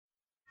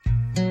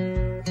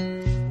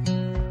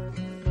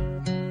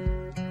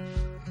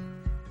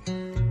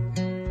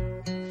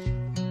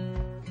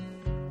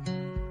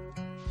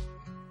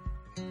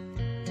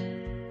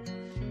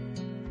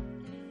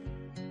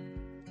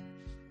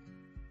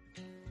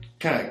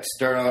kind of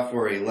start off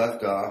where he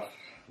left off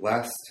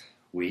last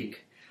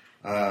week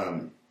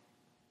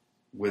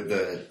with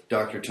the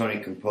Dr. Tony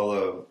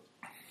Campolo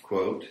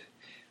quote.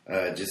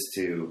 Just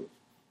to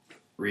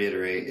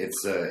reiterate,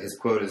 it's his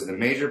quote is, "The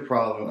major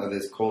problem of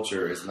this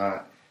culture is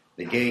not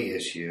the gay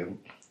issue.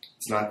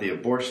 It's not the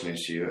abortion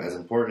issue. As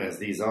important as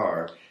these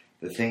are,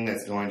 the thing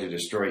that's going to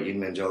destroy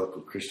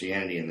evangelical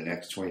Christianity in the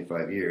next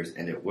 25 years,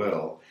 and it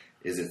will,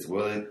 is its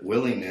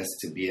willingness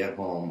to be at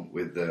home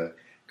with the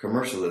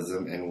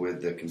commercialism and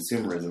with the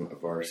consumerism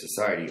of our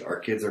society. Our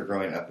kids are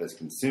growing up as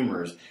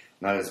consumers,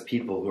 not as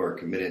people who are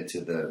committed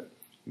to the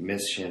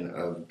mission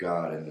of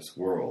God in this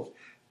world."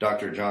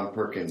 Dr. John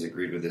Perkins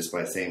agreed with this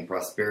by saying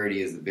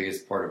prosperity is the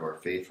biggest part of our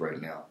faith right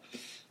now.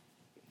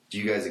 Do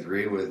you guys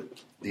agree with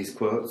these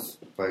quotes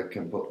by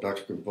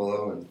Dr.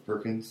 Campolo and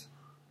Perkins?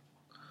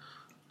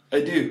 I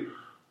do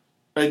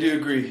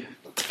agree.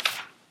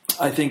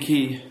 I think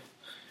he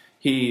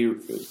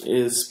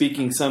is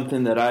speaking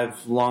something that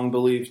I've long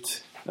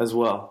believed as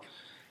well.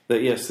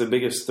 That yes, the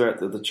biggest threat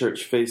that the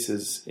church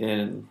faces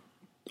in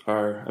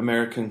our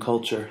American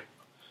culture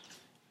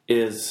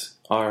is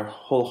our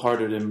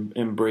wholehearted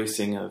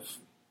embracing of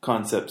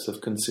concepts of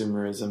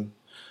consumerism,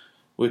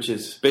 which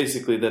is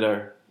basically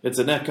that it's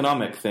an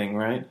economic thing,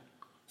 right?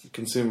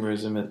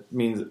 Consumerism, it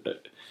means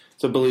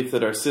it's a belief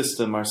that our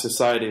system, our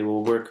society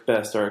will work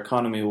best, our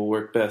economy will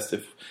work best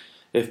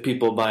if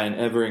people buy an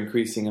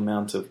ever-increasing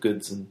amount of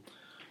goods and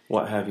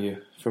what have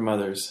you from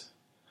others.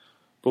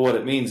 But what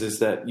it means is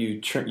that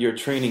you're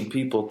training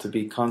people to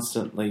be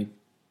constantly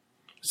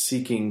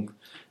seeking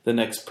the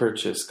next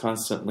purchase,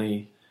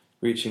 constantly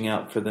reaching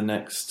out for the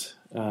next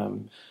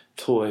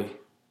toy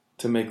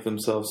to make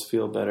themselves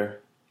feel better.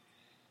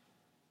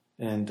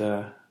 And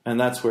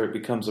that's where it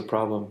becomes a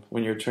problem,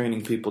 when you're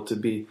training people to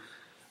be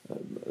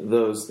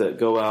those that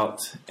go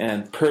out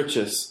and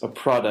purchase a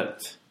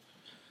product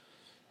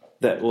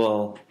that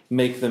will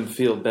make them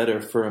feel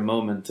better for a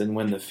moment, and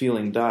when the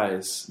feeling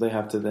dies, they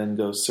have to then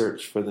go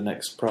search for the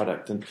next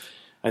product. And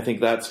I think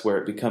that's where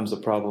it becomes a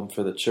problem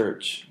for the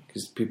church,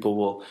 because people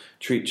will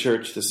treat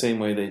church the same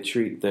way they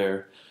treat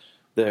their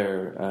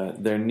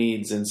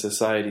needs in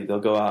society. They'll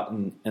go out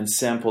and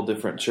sample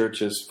different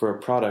churches for a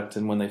product,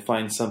 and when they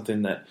find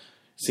something that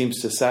seems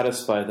to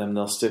satisfy them,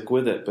 they'll stick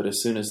with it. But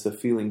as soon as the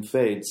feeling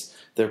fades,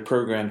 they're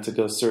programmed to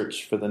go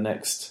search for the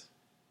next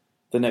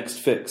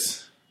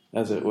fix,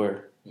 as it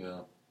were.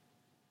 Yeah,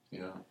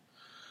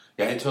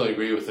 I totally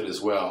agree with it as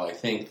well. I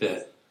think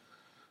that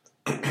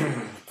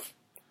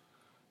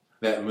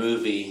that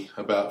movie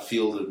about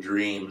Field of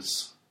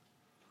Dreams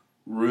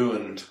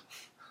ruined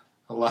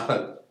a lot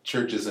of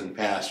churches and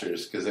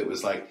pastors, because it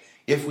was like,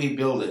 if we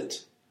build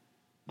it,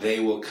 they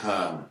will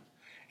come.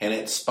 And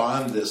it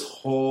spawned this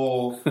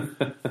whole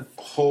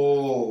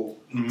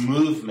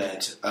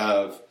movement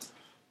of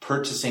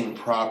purchasing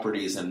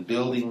properties and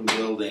building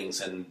buildings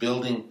and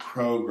building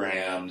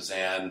programs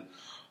and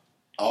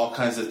all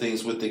kinds of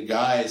things with the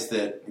guys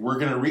that we're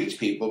going to reach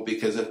people,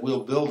 because if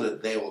we'll build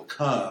it, they will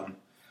come.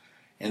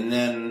 And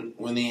then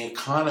when the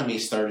economy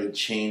started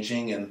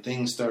changing and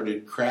things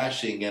started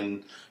crashing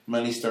and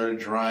money started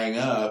drying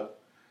up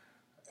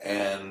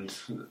and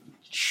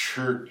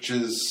church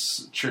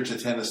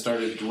attendance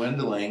started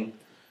dwindling,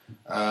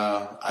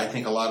 I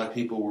think a lot of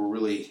people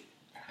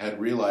had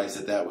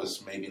realized that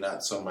was maybe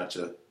not so much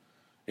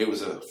it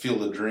was a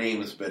field of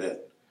dreams, but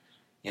it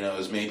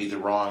was maybe the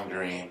wrong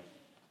dream.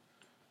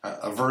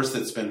 A verse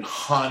that's been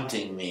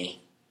haunting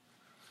me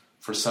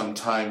for some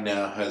time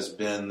now has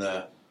been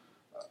the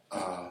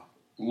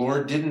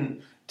Lord,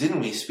 didn't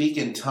we speak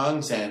in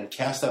tongues and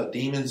cast out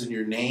demons in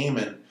your name,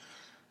 and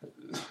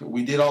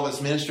we did all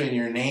this ministry in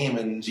your name?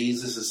 And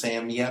Jesus is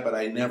saying, yeah, but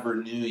I never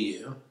knew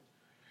you.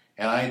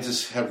 And I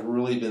just have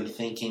really been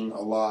thinking a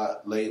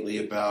lot lately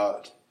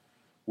about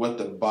what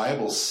the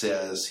Bible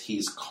says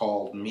he's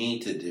called me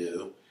to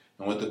do,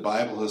 and what the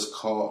Bible has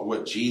called,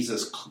 what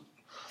Jesus,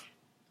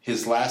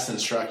 his last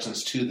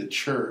instructions to the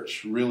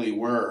church really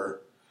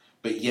were,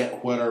 but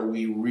yet what are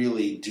we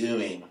really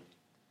doing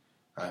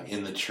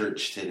in the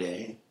church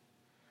today?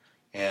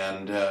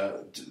 And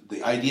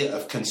the idea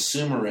of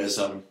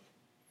consumerism,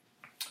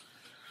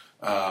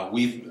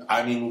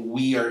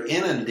 we are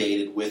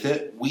inundated with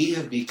it. We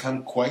have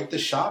become quite the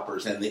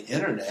shoppers, and the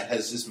internet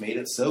has just made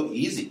it so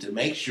easy to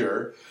make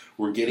sure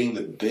we're getting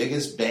the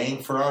biggest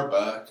bang for our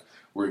buck.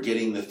 We're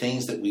getting the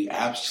things that we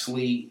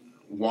absolutely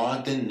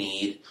want and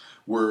need.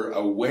 We're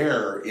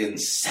aware in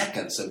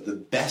seconds of the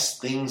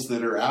best things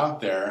that are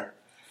out there.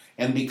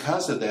 And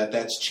because of that,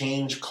 that's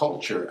changed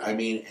culture.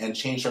 And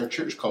changed our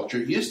church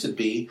culture. It used to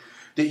be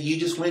that you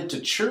just went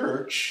to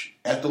church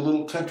at the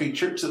little country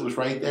church that was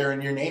right there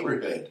in your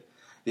neighborhood,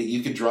 that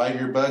you could drive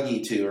your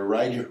buggy to, or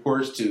ride your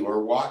horse to, or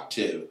walk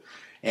to.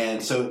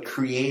 And so it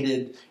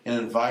created an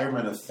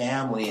environment of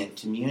family and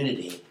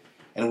community.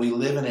 And we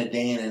live in a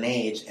day and an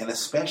age, and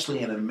especially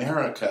in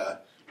America,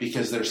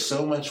 because there's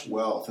so much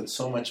wealth and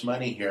so much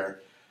money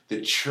here, the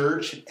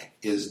church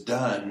is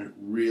done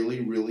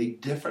really, really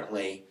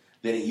differently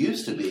than it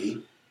used to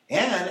be,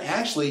 and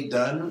actually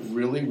done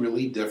really,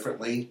 really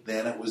differently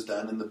than it was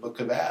done in the book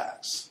of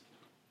Acts.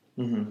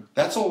 Mm-hmm.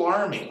 That's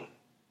alarming.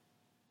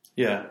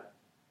 Yeah.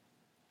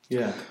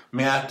 Yeah.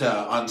 Matt,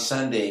 on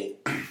Sunday,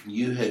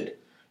 you had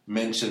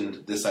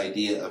mentioned this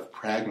idea of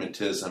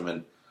pragmatism,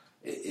 and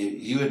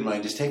if you wouldn't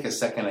mind, just take a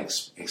second to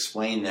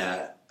explain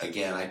that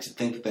again. I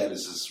think that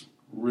is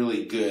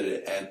really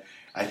good, and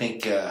I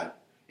think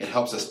it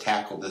helps us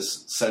tackle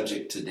this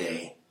subject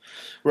today.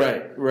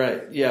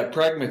 Right. Yeah,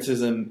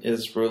 pragmatism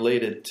is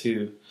related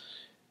to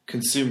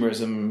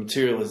consumerism and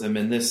materialism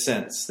in this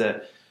sense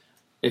that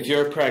if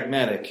you're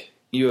pragmatic,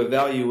 you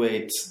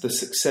evaluate the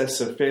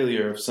success or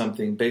failure of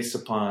something based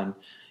upon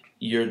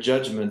your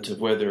judgment of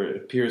whether it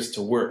appears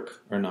to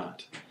work or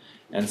not.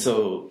 And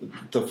so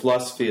the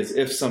philosophy is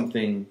if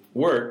something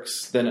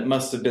works, then it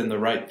must have been the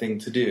right thing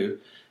to do.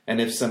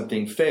 And if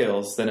something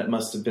fails, then it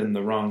must have been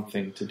the wrong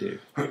thing to do.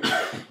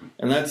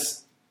 And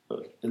that's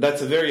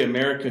a very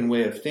American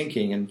way of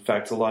thinking. In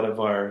fact, a lot of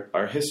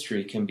our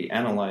history can be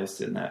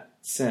analyzed in that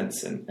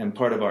sense. And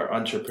part of our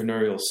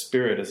entrepreneurial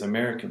spirit as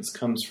Americans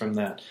comes from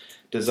that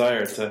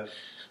desire to,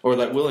 or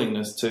that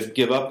willingness to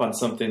give up on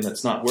something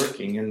that's not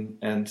working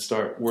and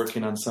start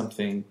working on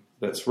something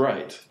that's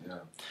right. Yeah.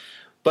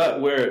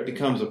 But where it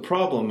becomes a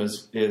problem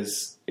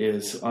is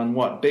on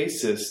what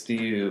basis do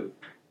you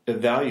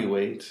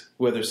evaluate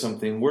whether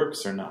something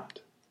works or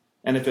not?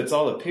 And if it's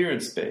all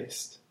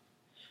appearance-based,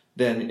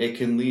 then it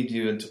can lead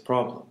you into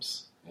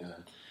problems. Yeah.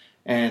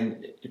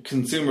 And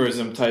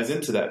consumerism ties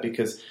into that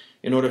because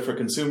in order for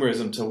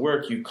consumerism to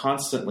work, you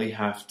constantly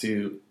have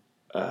to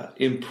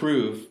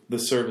improve the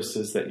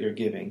services that you're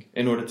giving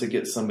in order to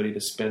get somebody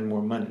to spend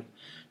more money.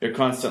 You're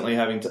constantly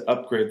having to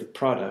upgrade the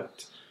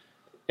product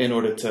in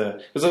order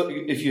to... Because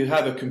if you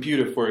have a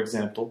computer, for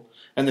example,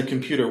 and the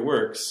computer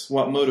works,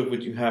 what motive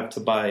would you have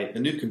to buy a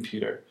new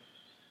computer?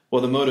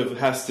 Well, the motive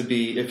has to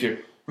be that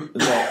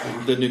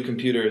the new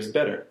computer is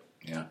better.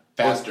 Yeah.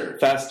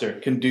 Faster,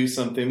 can do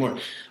something more.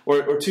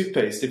 Or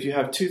toothpaste. If you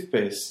have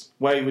toothpaste,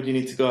 why would you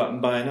need to go out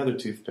and buy another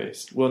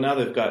toothpaste? Well, now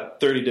they've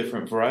got 30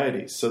 different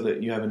varieties so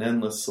that you have an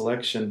endless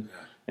selection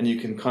and you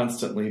can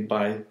constantly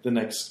buy the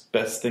next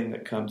best thing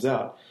that comes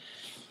out.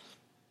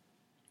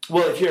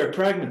 Well, if you're a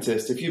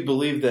pragmatist, if you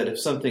believe that if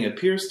something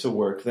appears to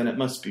work, then it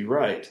must be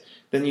right,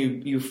 then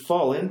you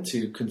fall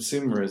into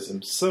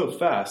consumerism so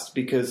fast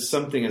because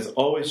something is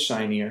always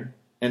shinier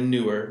and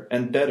newer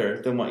and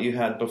better than what you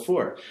had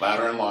before.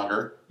 Louder and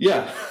longer.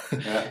 Yeah.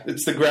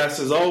 It's the grass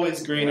is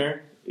always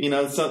greener. You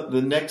know,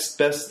 the next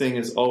best thing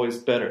is always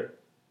better.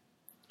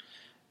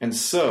 And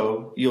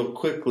so you'll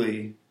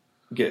quickly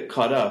get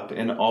caught up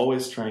in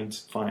always trying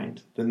to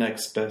find the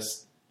next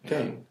best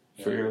thing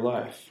for your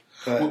life.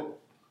 But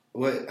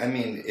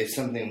if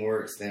something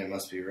works, then it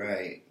must be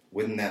right.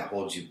 Wouldn't that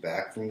hold you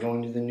back from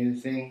going to the new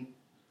thing?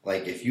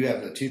 Like if you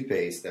have a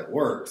toothpaste that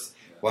works,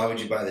 why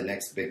would you buy the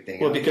next big thing?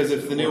 Well, because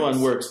if the new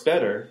one works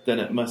better, then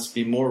it must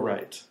be more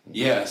right.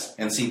 Yes,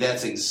 and see,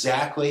 that's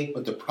exactly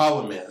what the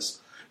problem is.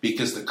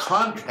 Because the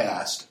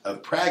contrast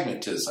of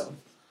pragmatism,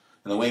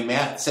 and the way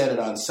Matt said it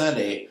on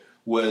Sunday,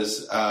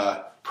 was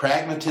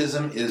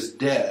pragmatism is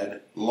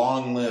dead,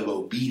 long live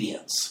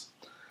obedience.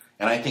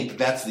 And I think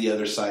that's the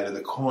other side of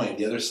the coin.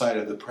 The other side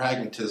of the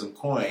pragmatism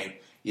coin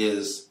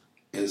is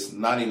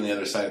not even the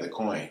other side of the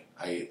coin.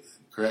 I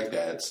correct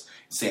that. It's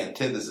the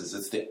antithesis.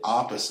 It's the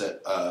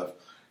opposite of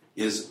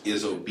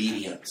is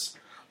obedience.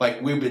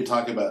 Like we've been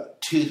talking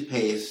about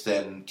toothpaste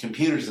and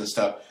computers and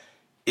stuff.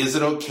 Is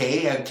it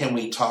okay? And can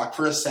we talk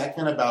for a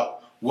second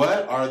about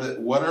what are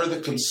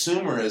the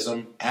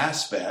consumerism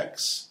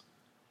aspects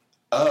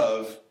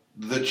of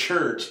the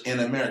church in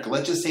America?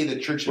 Let's just say the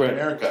church in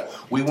America.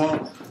 We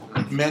won't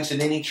mention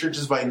any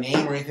churches by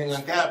name or anything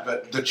like that,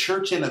 but the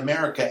church in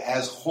America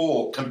as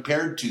whole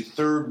compared to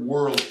third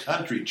world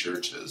country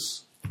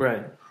churches.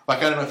 Right. Like,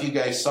 I don't know if you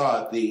guys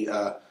saw it,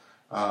 the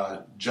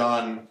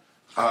John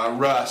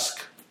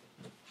Rusk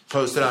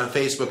posted on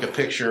Facebook a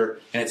picture,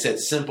 and it said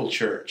Simple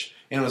Church.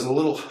 And it was a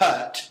little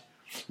hut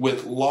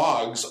with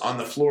logs on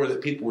the floor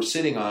that people were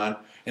sitting on,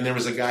 and there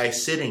was a guy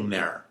sitting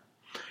there.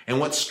 And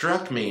what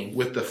struck me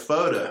with the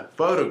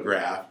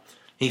photograph,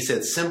 he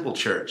said Simple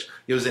Church.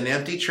 It was an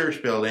empty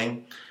church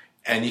building,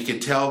 and you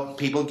could tell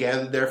people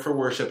gathered there for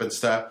worship and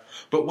stuff.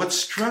 But what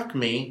struck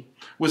me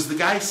was the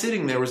guy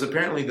sitting there was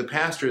apparently the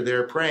pastor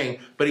there praying,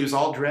 but he was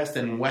all dressed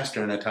in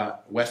Western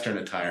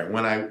attire.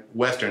 When I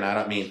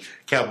don't mean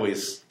cowboy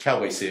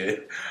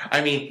suit.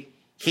 I mean,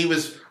 he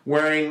was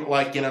wearing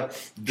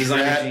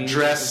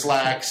dress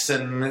slacks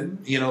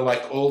and,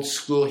 like old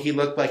school. He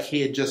looked like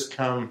he had just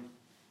come,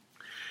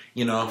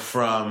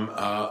 from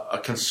a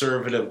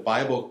conservative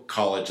Bible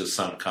college of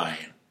some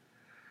kind.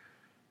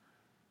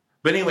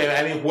 But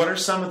anyway, what are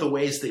some of the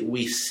ways that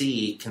we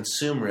see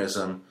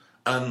consumerism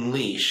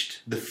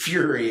unleashed, the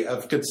fury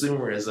of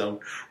consumerism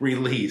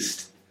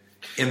released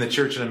in the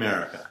church in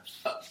America?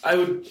 I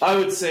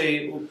would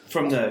say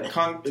from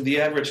the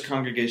average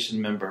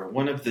congregation member,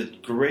 one of the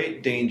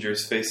great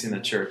dangers facing the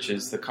church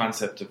is the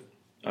concept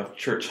of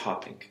church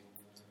hopping,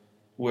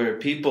 where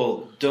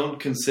people don't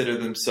consider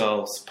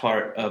themselves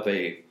part of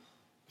a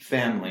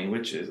family,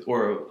 which is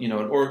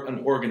an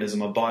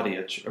organism, a body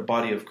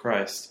of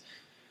Christ.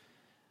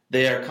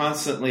 they are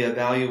constantly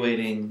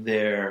evaluating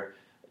their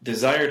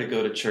desire to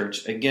go to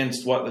church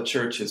against what the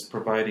church is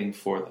providing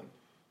for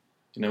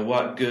them.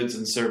 What goods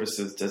and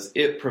services does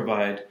it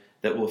provide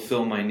that will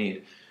fill my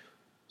need?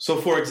 So,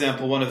 for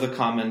example, one of the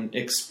common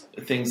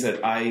things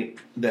that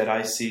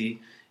I see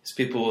is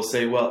people will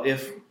say, well,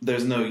 if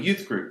there's no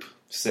youth group,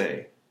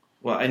 say,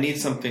 well, I need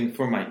something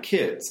for my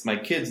kids. My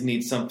kids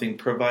need something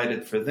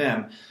provided for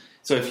them.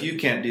 So if you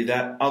can't do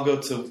that, I'll go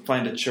to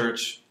find a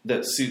church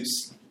that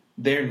suits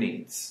their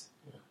needs.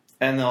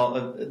 And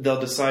they'll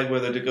decide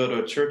whether to go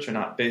to a church or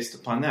not based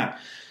upon that.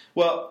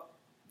 Well,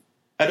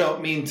 I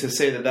don't mean to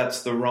say that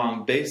that's the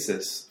wrong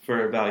basis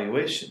for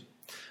evaluation.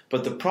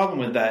 But the problem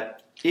with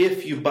that,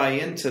 if you buy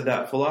into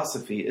that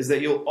philosophy, is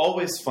that you'll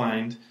always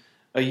find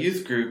a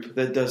youth group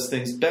that does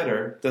things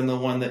better than the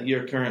one that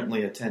you're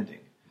currently attending.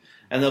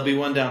 And there'll be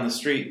one down the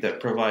street that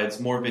provides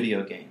more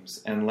video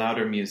games and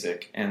louder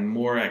music and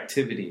more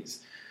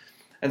activities.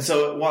 And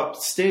so at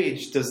what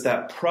stage does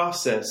that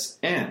process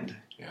end?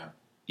 Yeah.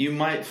 You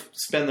might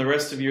spend the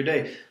rest of your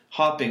day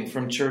hopping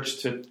from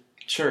church to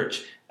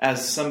church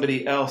as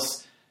somebody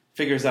else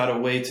figures out a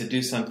way to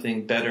do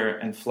something better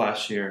and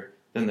flashier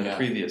than the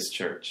previous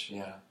church.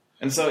 Yeah.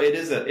 And so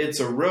it's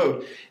a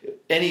road.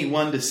 Any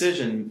one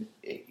decision,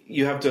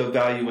 you have to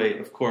evaluate,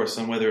 of course,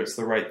 on whether it's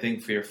the right thing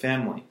for your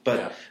family.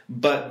 But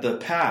the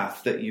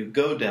path that you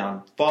go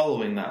down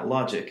following that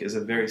logic is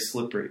a very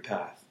slippery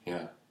path.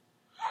 Yeah.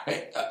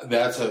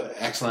 That's an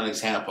excellent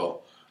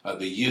example of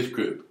the youth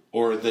group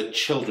or the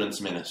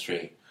children's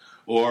ministry.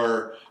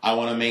 Or I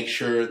want to make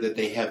sure that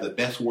they have the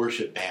best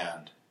worship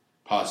band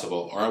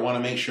possible. Or I want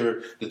to make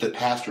sure that the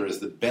pastor is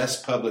the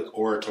best public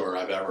orator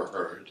I've ever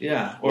heard.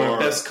 Yeah, or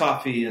best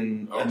coffee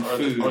and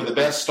food. Or the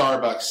best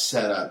Starbucks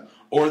setup.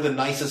 Or the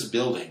nicest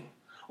building.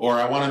 Or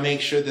I want to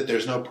make sure that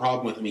there's no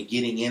problem with me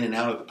getting in and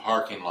out of the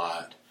parking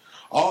lot.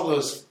 All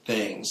those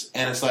things.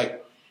 And it's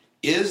like,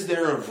 is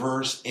there a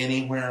verse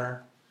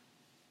anywhere?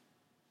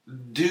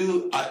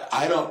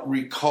 I don't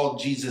recall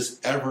Jesus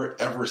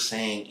ever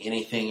saying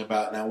anything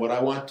about, now what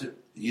I want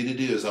you to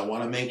do is I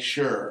want to make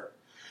sure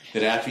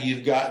that after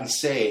you've gotten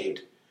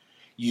saved,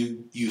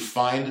 you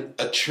find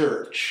a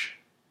church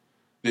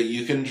that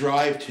you can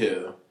drive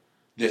to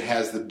that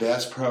has the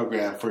best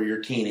program for your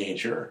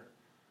teenager.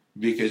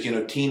 Because,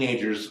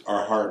 teenagers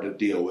are hard to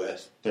deal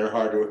with. They're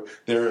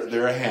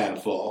a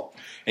handful.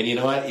 And you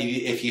know what?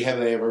 If you have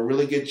a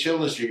really good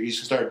children's church, you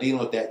should start dealing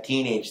with that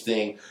teenage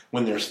thing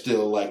when they're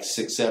still like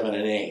 6, 7,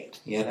 and 8,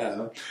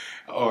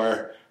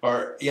 Or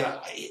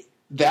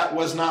that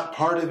was not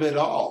part of it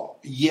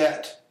all.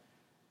 Yet,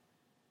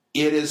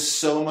 it is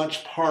so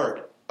much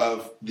part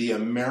of the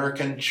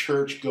American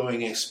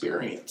church-going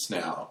experience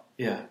now.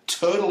 Yeah.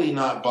 Totally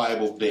not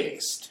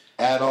Bible-based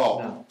at all.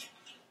 No.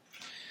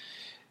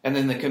 And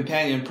then the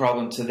companion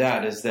problem to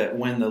that is that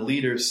when the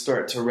leaders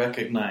start to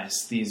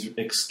recognize these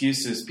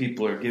excuses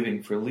people are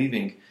giving for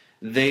leaving,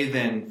 they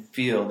then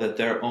feel that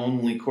their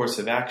only course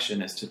of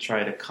action is to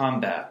try to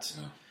combat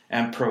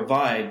and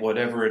provide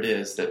whatever it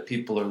is that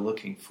people are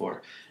looking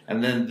for.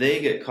 And then they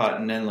get caught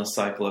in an endless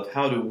cycle of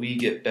how do we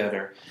get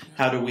better?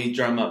 How do we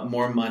drum up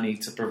more money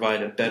to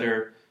provide a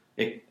better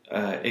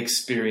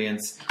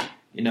experience?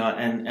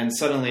 And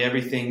suddenly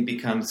everything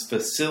becomes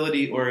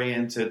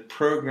facility-oriented,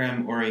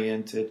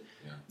 program-oriented,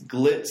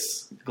 glitz,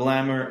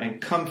 glamour, and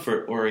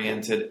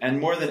comfort-oriented. And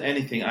more than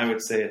anything, I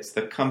would say it's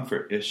the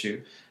comfort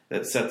issue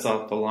that sets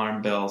off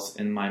alarm bells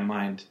in my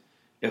mind.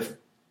 If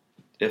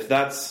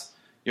that's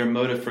your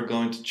motive for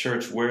going to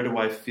church, where do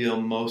I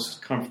feel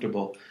most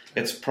comfortable?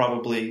 It's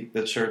probably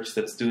the church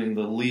that's doing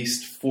the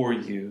least for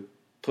you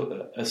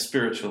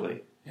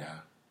spiritually. Yeah.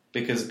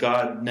 Because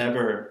God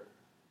never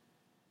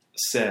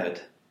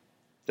said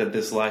that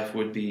this life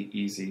would be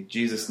easy.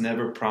 Jesus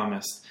never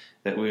promised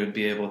that we would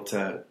be able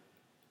to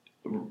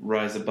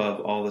rise above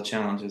all the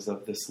challenges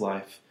of this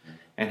life.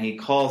 And he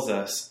calls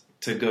us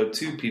to go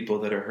to people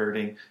that are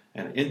hurting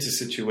and into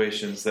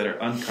situations that are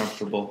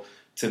uncomfortable,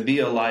 to be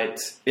a light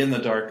in the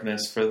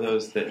darkness for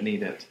those that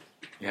need it.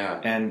 Yeah.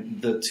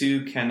 And the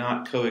two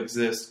cannot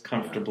coexist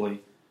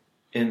comfortably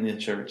in the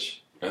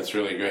church. That's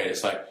really great.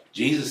 It's like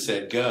Jesus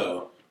said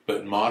go,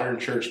 but modern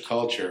church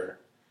culture,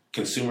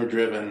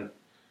 consumer-driven,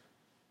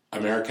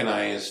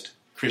 Americanized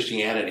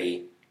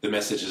Christianity, the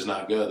message is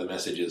not go, the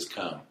message is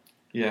come.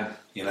 Yeah.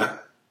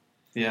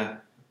 Yeah.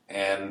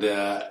 And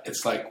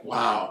it's like,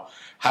 wow,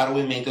 how do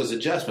we make those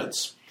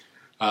adjustments?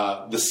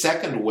 The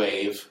second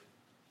wave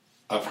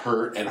of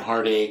hurt and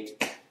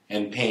heartache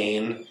and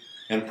pain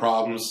and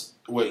problems,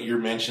 what you're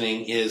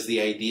mentioning is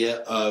the idea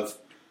of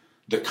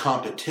the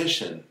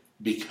competition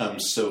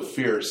becomes so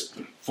fierce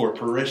for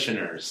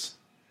parishioners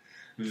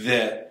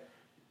that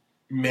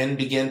men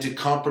begin to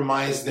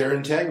compromise their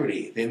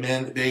integrity.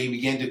 They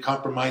begin to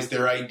compromise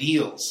their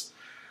ideals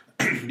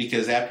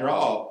because, after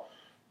all,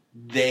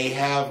 they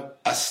have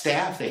a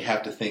staff they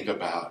have to think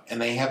about,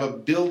 and they have a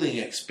building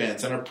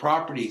expense and a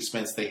property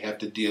expense they have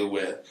to deal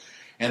with.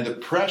 And the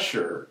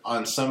pressure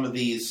on some of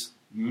these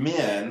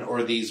men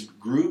or these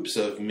groups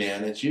of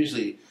men, it's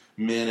usually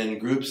men and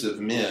groups of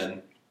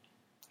men,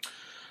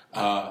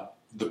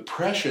 the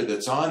pressure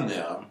that's on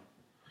them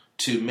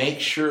to make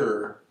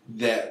sure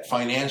that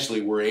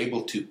financially we're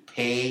able to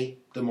pay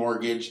the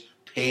mortgage,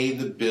 pay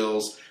the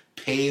bills,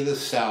 pay the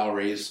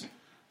salaries,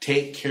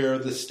 take care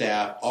of the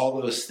staff,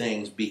 all those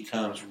things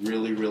becomes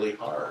really, really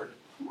hard.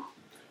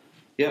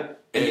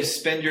 Yep. And you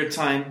spend your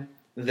time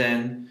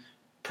then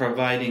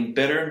providing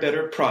better and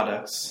better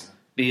products,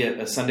 be it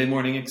a Sunday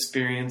morning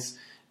experience,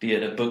 be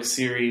it a book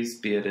series,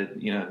 be it a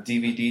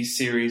DVD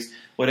series,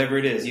 whatever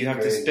it is. You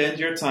have to spend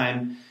your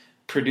time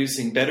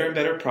producing better and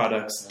better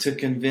products to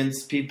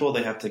convince people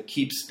they have to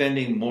keep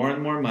spending more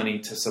and more money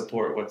to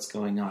support what's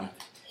going on.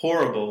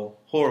 Horrible,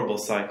 horrible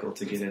cycle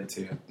to get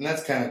into. And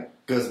that's kind of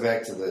goes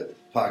back to the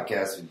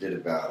podcast we did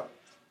about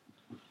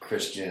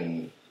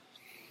Christian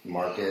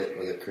market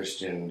or the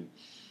Christian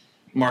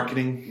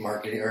marketing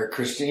or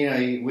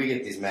Christian. We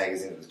get these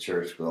magazines at the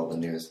church with all the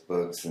newest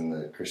books in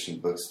the Christian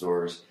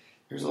bookstores.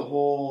 There's a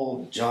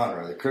whole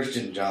genre, the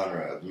Christian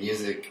genre of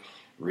music,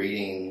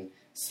 reading,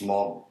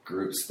 small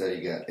group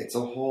study. It's a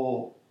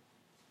whole,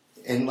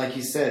 and like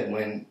you said,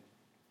 and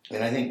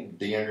I think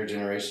the younger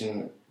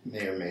generation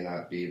may or may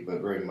not be, but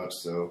very much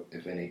so,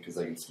 if any, because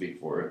I can speak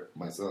for it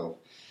myself,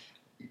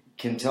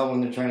 can tell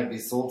when they're trying to be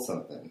sold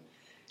something.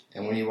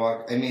 And when you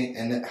walk,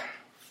 and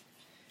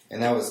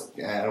that was,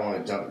 I don't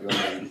want to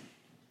dump,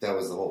 that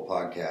was the whole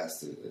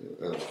podcast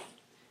of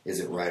is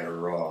it right or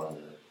wrong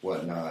or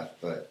whatnot,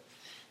 but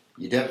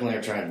you definitely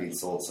are trying to be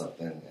sold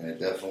something, and it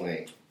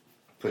definitely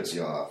puts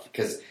you off.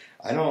 Because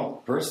I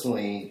don't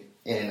personally,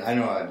 and I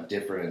know I'm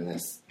different in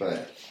this,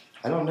 but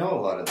I don't know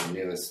a lot of the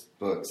newest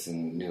books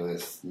and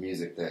newest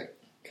music that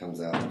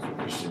comes out of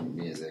Christian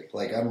music.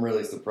 Like, I'm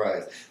really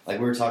surprised. Like,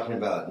 we were talking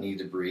about Need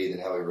to Breathe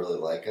and how we really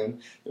like them.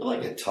 They're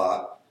like a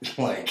top,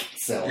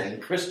 selling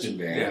Christian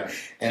band. Yeah.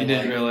 And you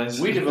didn't realize.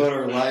 We devote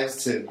our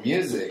lives to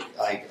music.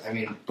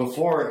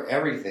 Before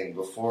everything,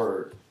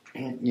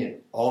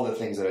 all the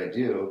things that I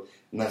do,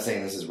 I'm not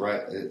saying this is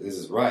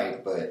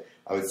right, but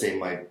I would say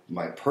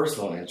my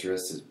personal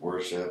interest is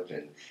worship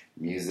and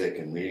music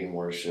and reading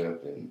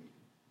worship and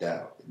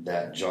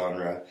that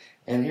genre.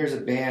 And here's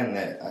a band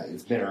that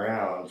has been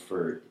around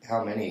for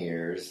how many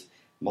years,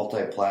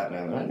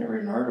 multi-platinum, and I never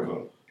even heard of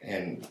them.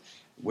 And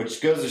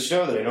which goes to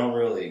show that I don't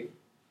really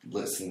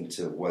listen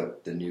to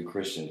what the new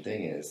Christian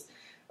thing is.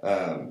 I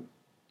don't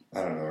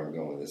know where I'm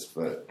going with this,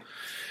 but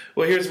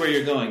well, here's where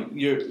you're going.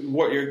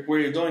 Where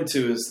you're going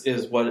to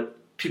is what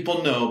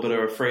people know but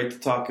are afraid to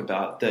talk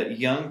about. That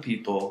young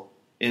people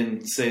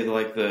in, say,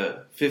 like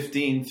the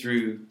 15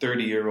 through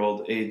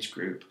 30-year-old age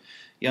group,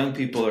 young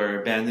people are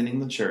abandoning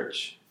the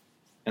church,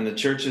 and the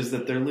churches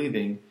that they're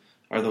leaving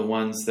are the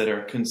ones that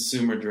are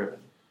consumer-driven,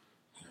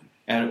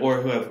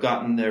 or who have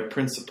gotten their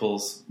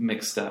principles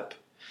mixed up.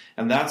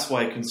 And that's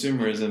why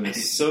consumerism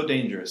is so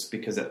dangerous,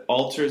 because it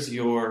alters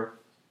your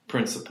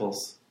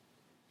principles.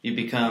 You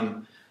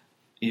become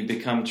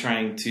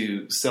trying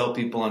to sell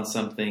people on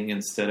something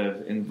instead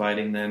of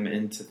inviting them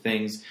into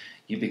things.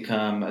 You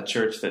become a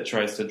church that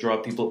tries to draw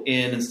people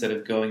in instead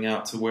of going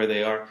out to where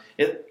they are.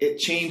 It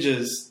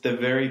changes the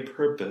very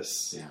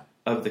purpose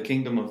of the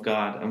kingdom of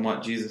God and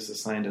what Jesus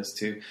assigned us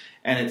to.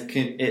 And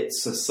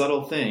it's a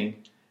subtle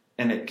thing,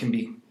 and it can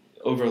be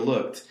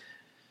overlooked.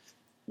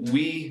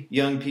 We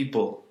young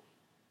people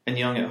and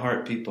young at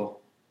heart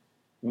people,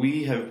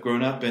 we have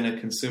grown up in a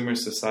consumer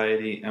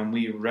society, and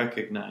we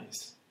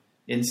recognize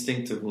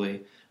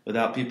instinctively,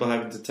 without people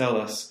having to tell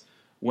us,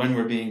 when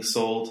we're being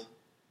sold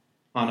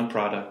on a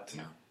product.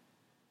 Yeah.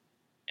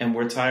 And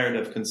we're tired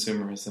of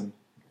consumerism.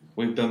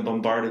 We've been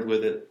bombarded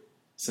with it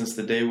since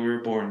the day we were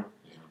born.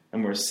 Yeah.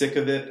 And we're sick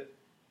of it,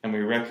 and we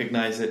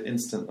recognize it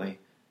instantly.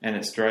 And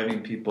it's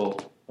driving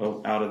people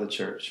out of the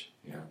church.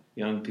 Yeah.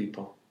 Young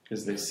people,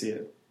 because they see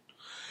it.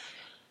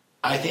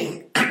 I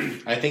think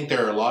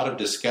there are a lot of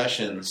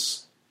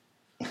discussions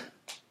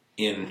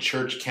in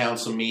church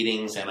council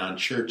meetings and on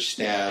church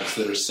staffs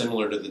that are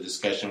similar to the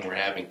discussion we're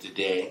having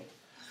today.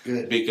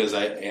 Good. Because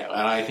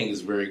I think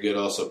it's very good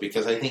also,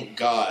 because I think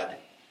God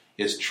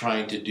is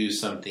trying to do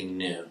something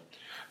new.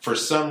 For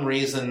some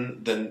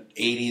reason, the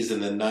 80s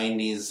and the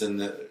 90s and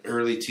the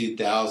early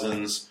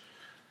 2000s,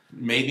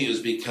 maybe it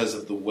was because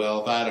of the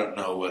wealth, I don't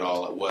know what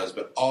all it was,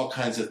 but all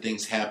kinds of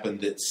things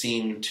happened that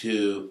seemed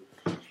to,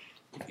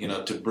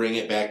 to bring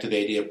it back to the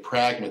idea of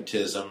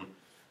pragmatism.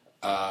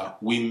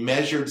 We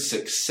measured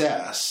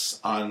success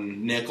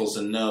on nickels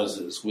and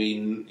noses.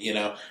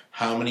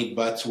 How many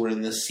butts were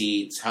in the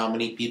seats, how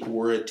many people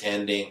were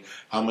attending,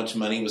 how much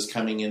money was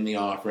coming in the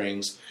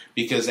offerings.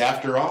 Because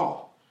after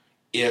all,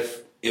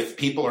 if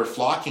people are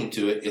flocking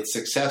to it, it's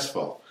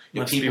successful.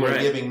 If people are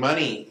giving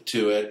money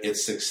to it,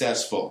 it's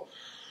successful.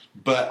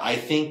 But I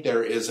think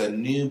there is a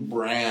new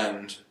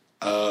brand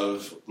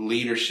of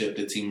leadership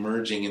that's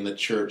emerging in the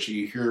church.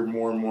 You hear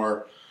more and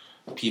more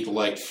people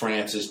like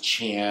Francis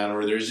Chan,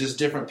 or there's just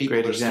different people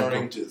that are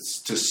starting to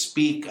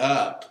speak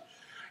up.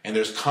 And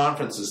there's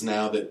conferences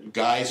now that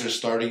guys are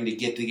starting to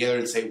get together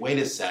and say, wait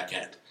a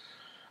second,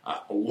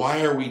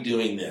 why are we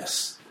doing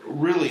this?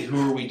 Really,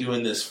 who are we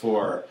doing this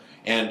for?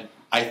 And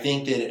I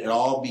think that it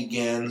all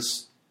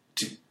begins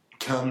to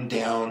come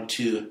down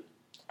to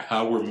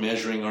how we're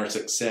measuring our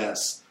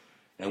success.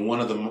 And one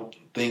of the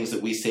things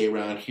that we say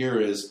around here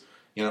is,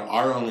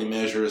 our only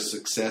measure of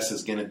success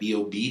is going to be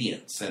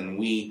obedience. And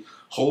we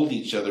hold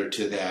each other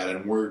to that.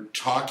 And we're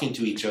talking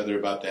to each other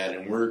about that.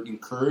 And we're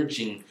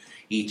encouraging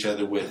each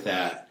other with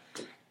that.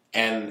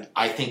 And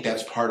I think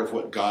that's part of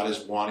what God is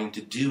wanting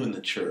to do in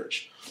the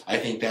church. I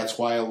think that's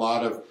why a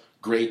lot of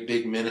great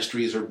big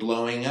ministries are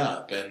blowing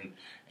up.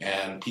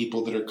 And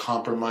people that are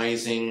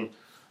compromising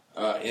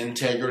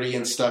integrity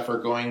and stuff are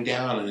going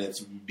down. And it's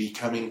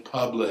becoming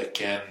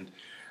public. And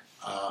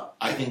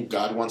I think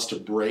God wants to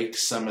break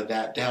some of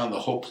that down.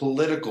 The whole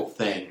political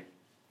thing.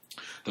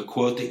 The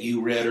quote that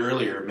you read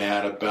earlier,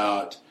 Matt,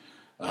 about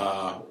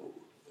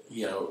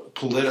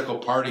political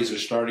parties are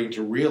starting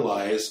to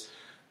realize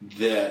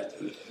that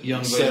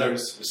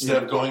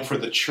instead of going for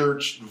the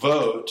church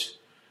vote,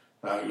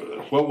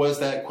 what was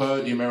that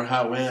quote? Do you remember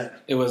how it went?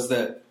 It was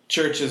that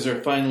churches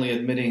are finally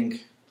admitting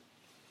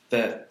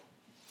that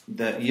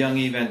young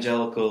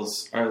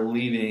evangelicals are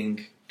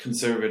leaving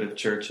conservative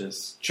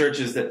churches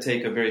that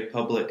take a very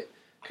public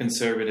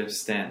conservative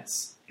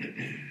stance.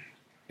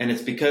 And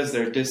it's because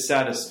they're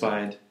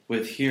dissatisfied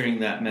with hearing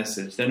that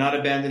message. They're not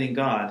abandoning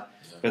God,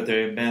 but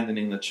they're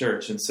abandoning the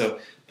church. And so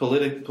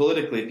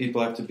politically,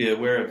 people have to be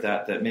aware of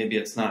that maybe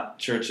it's not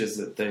churches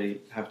that they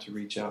have to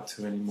reach out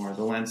to anymore.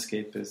 The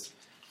landscape is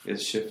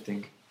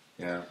shifting.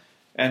 Yeah.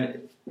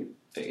 And,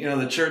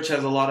 the church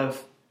has a lot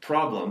of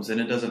problems,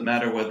 and it doesn't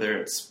matter whether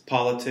it's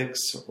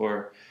politics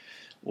or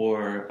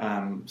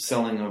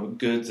selling of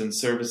goods and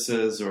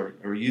services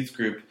or youth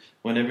group.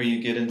 Whenever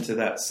you get into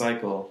that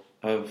cycle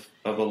of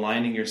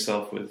aligning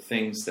yourself with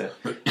things that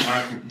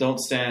aren't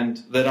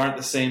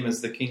the same as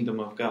the kingdom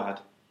of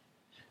God,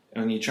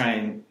 and you try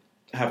and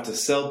have to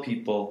sell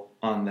people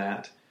on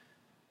that,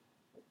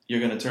 you're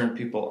going to turn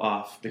people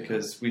off,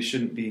 because we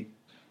shouldn't be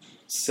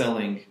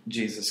selling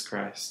Jesus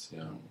Christ.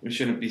 Yeah. We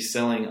shouldn't be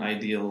selling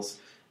ideals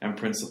and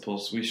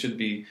principles. We should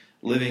be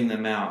living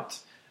them out,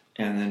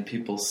 and then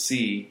people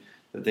see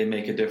that they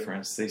make a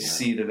difference. They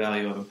see the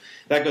value of them.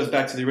 That goes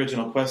back to the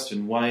original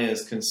question: why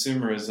is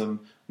consumerism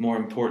more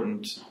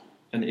important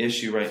an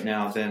issue right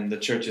now than the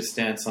church's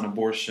stance on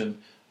abortion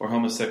or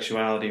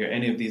homosexuality or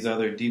any of these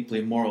other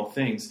deeply moral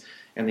things?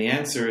 And the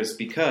answer is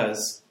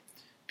because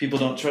people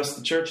don't trust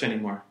the church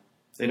anymore.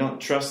 They don't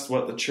trust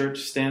what the church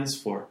stands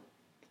for.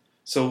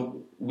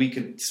 So we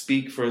could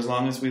speak for as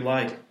long as we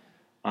like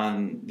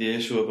on the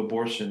issue of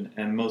abortion,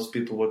 and most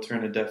people will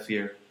turn a deaf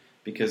ear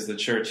because the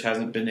church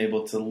hasn't been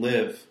able to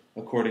live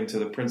according to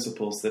the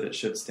principles that it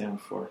should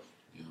stand for.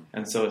 Yeah.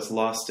 And so it's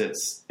lost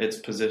its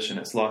position,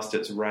 it's lost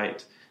its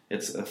right,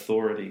 its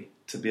authority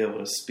to be able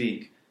to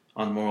speak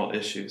on moral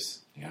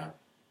issues. Yeah.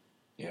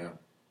 Yeah.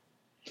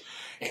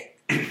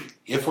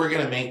 If we're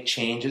going to make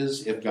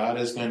changes, if God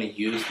is going to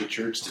use the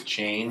church to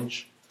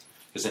change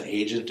as an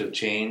agent of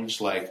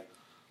change, like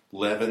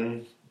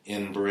leaven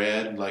in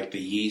bread, like the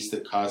yeast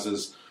that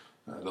causes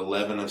the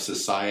leaven of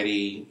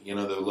society, the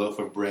loaf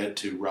of bread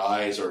to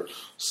rise, or,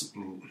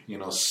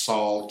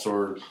 salt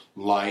or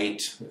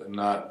light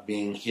not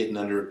being hidden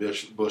under a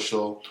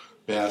bushel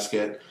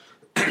basket.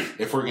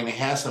 If we're going to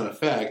have some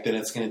effect, then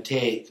it's going to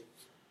take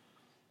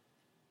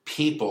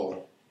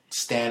people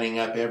standing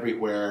up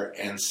everywhere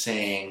and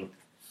saying,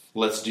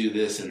 let's do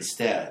this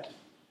instead.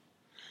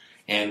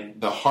 And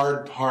the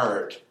hard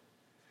part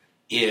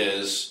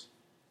is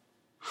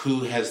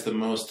who has the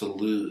most to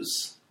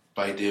lose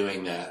by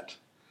doing that.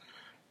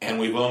 And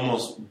we've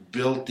almost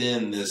built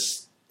in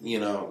this,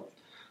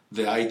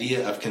 the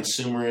idea of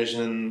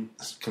consumerism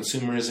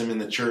in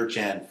the church,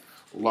 and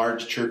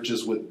large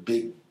churches with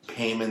big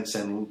payments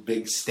and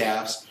big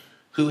staffs.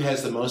 Who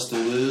has the most to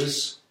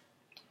lose?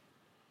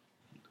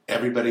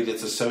 Everybody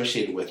that's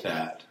associated with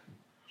that.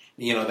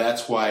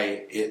 That's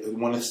why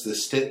one of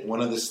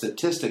the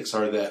statistics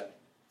are that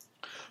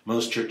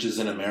most churches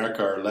in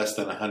America are less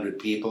than 100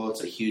 people.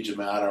 It's a huge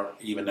amount. I don't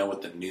even know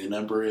what the new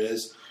number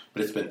is,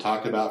 but it's been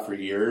talked about for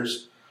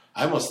years.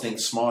 I almost think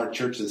smaller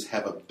churches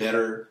have a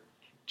better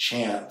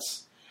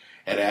chance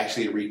at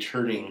actually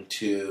returning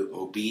to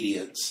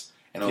obedience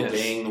and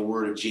obeying the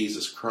word of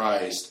Jesus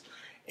Christ,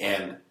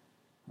 and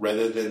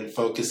rather than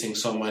focusing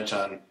so much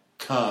on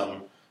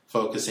come,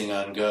 focusing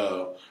on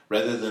go.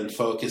 Rather than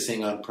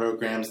focusing on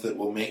programs that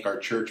will make our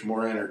church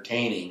more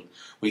entertaining,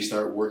 we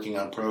start working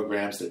on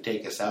programs that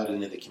take us out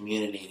into the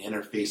community and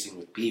interfacing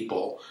with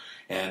people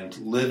and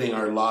living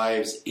our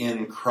lives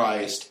in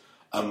Christ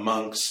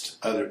amongst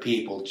other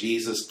people.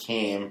 Jesus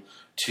came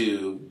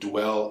to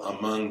dwell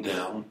among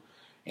them.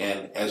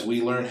 And as we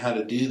learn how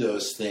to do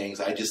those things,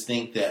 I just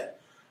think that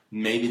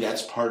maybe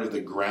that's part of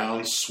the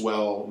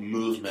groundswell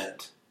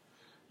movement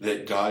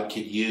that God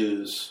could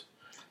use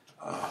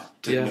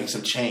to make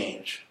some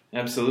change.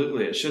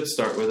 Absolutely. It should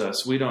start with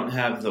us. We don't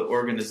have the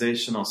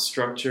organizational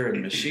structure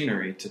and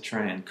machinery to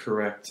try and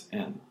correct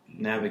and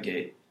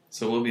navigate.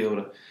 So we'll be able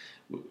to,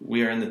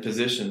 we are in the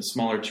position,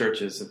 smaller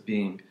churches, of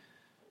being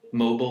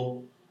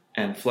mobile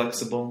and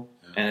flexible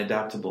and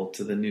adaptable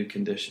to the new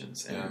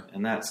conditions.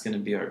 And that's going to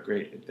be our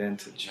great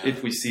advantage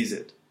if we seize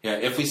it. Yeah,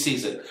 if we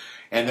seize it.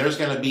 And there's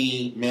going to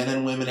be men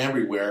and women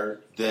everywhere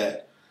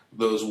that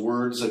those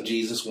words of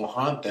Jesus will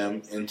haunt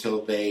them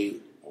until they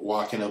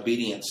walk in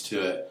obedience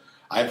to it.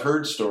 I've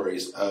heard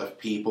stories of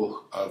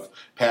people, of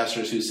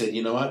pastors who said,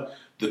 you know what,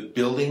 the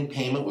building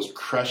payment was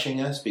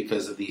crushing us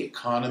because of the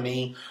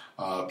economy.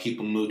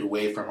 People moved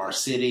away from our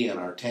city and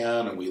our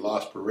town, and we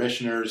lost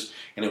parishioners,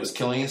 and it was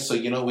killing us. So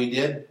you know what we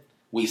did?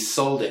 We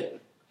sold it.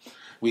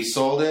 We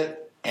sold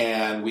it,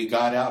 and we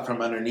got out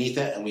from underneath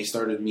it, and we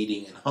started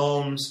meeting in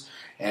homes.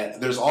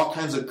 And there's all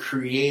kinds of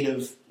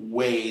creative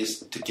ways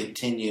to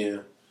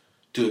continue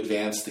to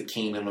advance the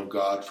kingdom of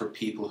God for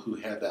people who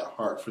have that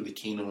heart for the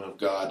kingdom of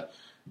God,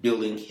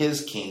 building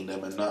His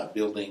kingdom and not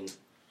building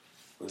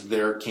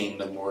their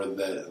kingdom or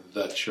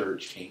the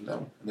church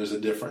kingdom. And there's a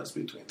difference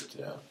between the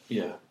two.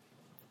 Yeah.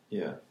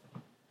 Yeah.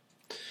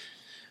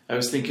 I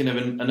was thinking of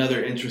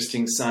another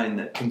interesting sign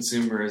that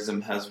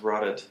consumerism has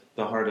rotted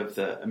the heart of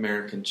the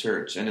American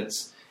church, and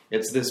it's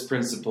this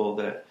principle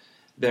that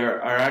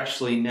there are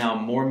actually now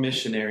more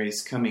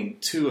missionaries coming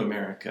to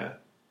America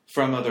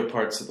from other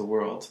parts of the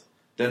world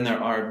than there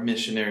are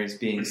missionaries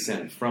being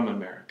sent from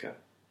America.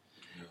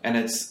 And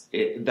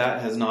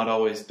that has not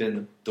always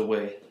been the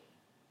way.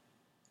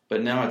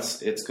 But now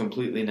it's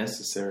completely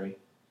necessary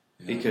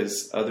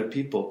because other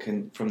people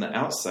can, from the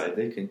outside,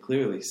 they can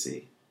clearly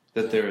see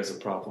that there is a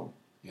problem.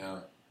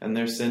 Yeah. And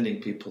they're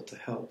sending people to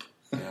help.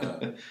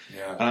 Yeah.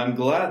 Yeah. And I'm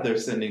glad they're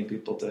sending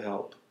people to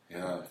help.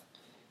 Yeah.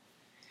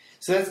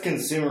 So that's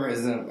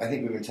consumerism. I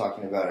think we've been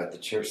talking about it at the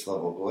church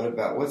level,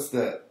 but what's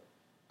the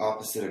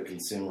opposite of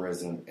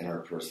consumerism in our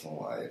personal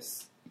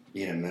lives?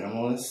 Being a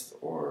minimalist,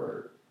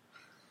 or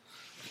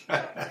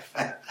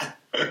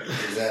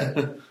is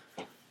that,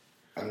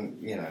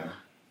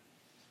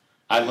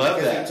 I love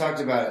because that. we talked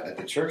about it at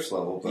the church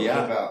level, but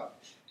Yeah. what about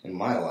in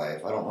my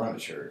life? I don't run a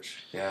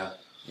church. Yeah.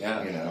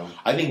 Yeah. You know,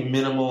 I think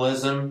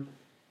minimalism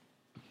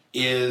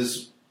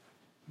is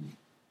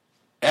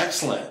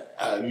excellent.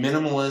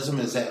 Minimalism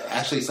is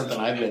actually something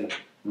I've been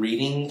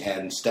reading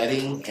and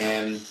studying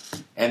and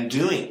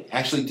doing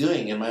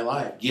in my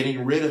life.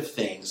 Getting rid of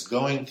things,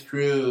 going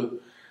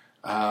through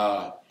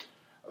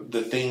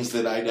the things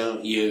that I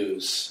don't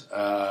use.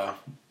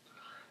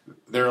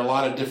 There are a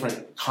lot of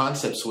different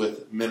concepts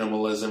with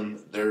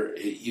minimalism.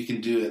 You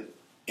can do an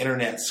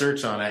internet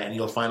search on it, and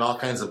you'll find all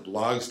kinds of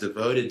blogs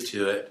devoted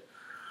to it.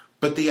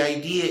 But the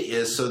idea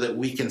is so that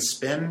we can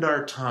spend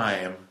our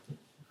time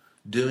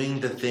doing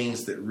the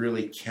things that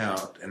really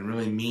count and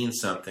really mean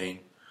something.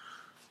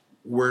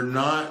 We're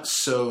not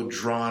so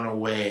drawn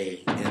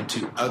away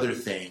into other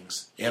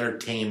things.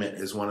 Entertainment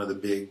is one of the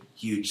big,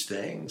 huge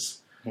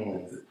things,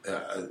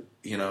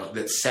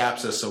 that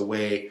saps us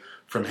away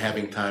from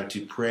having time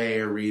to pray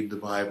or read the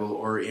Bible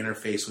or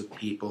interface with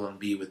people and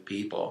be with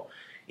people.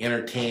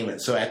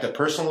 Entertainment. So at the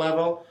personal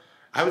level,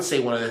 I would say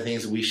one of the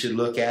things that we should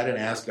look at and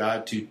ask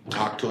God to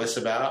talk to us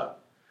about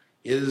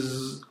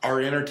is our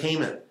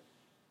entertainment.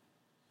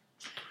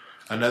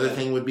 Another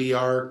thing would be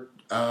our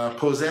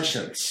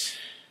possessions.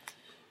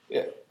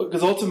 Yeah,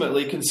 because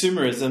ultimately,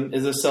 consumerism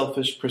is a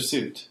selfish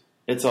pursuit.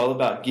 It's all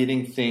about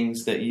getting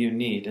things that you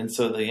need. And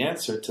so the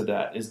answer to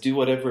that is do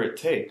whatever it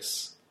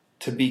takes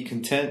to be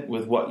content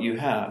with what you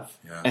have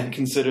and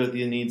consider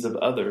the needs of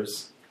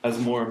others as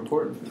more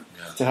important.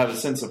 To have a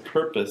sense of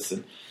purpose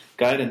and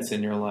guidance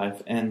in your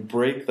life and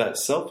break that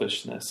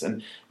selfishness.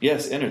 And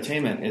yes,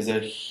 entertainment is a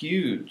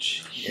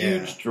huge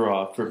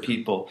draw for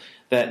people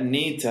that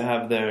need to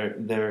have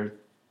their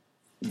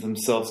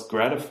themselves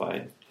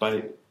gratified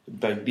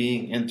by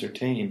being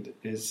entertained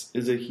is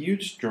a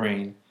huge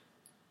drain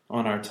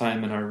on our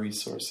time and our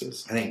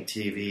resources. I think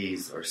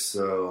TVs are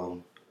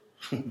so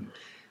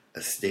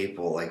a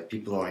staple. Like,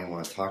 people don't even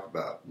want to talk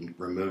about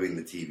removing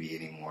the TV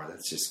anymore.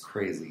 That's just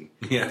crazy.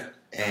 Yeah.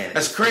 And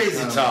that's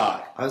crazy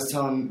talk. I was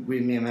telling,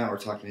 me and Matt were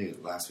talking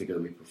last week or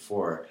the week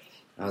before.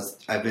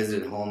 I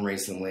visited home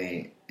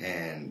recently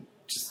and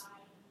just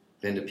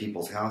been to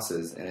people's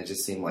houses, and it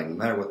just seemed like no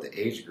matter what the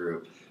age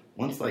group,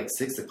 once like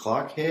 6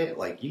 o'clock hit,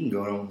 like you can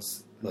go to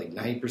almost like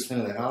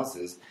 90% of the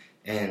houses,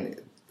 and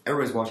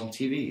everybody's watching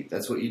TV.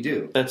 That's what you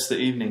do. That's the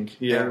evening.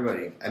 Yeah.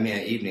 Everybody. I mean,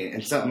 at evening,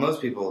 and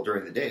most people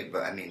during the day.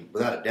 But I mean,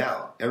 without a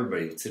doubt,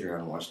 everybody would sit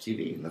around and watch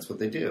TV, and that's what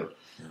they do.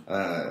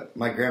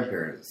 My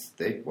grandparents,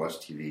 they watch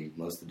TV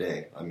most of the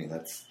day. I mean,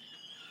 that's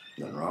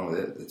nothing wrong with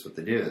it. That's what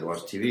they do. They watch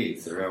TV.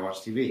 Sit around and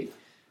watch TV.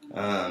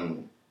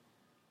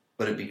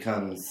 But it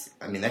becomes,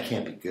 I mean, that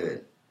can't be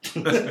good.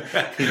 You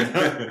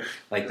know?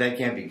 Like, that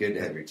can't be good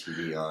to have your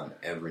TV on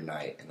every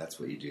night, and that's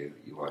what you do.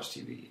 You watch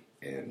TV.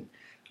 And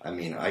I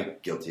mean, I'm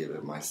guilty of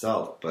it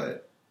myself,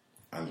 but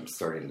I'm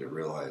starting to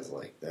realize,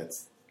 like,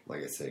 that's,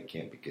 like I said, it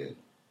can't be good.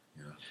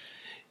 Yeah.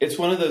 It's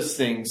one of those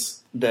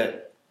things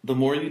that the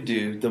more you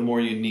do, the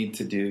more you need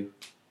to do,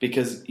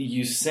 because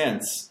people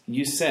sense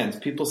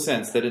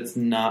that it's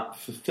not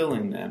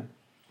fulfilling them.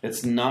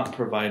 It's not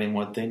providing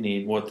what they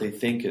need, what they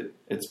think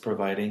it's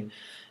providing.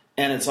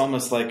 And it's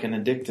almost like an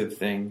addictive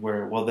thing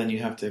where, well, then you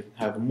have to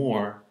have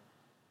more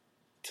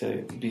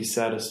to be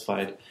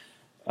satisfied.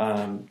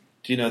 Do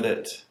you know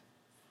that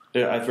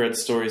I've read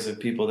stories of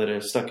people that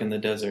are stuck in the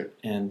desert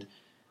and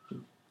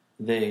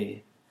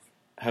they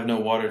have no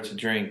water to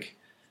drink,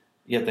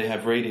 yet they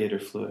have radiator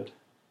fluid.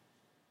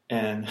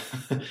 And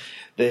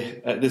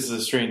this is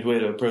a strange way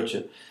to approach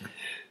it.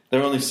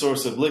 Their only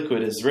source of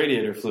liquid is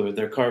radiator fluid.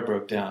 Their car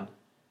broke down.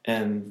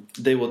 And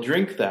they will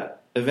drink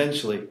that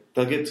eventually.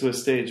 They'll get to a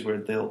stage where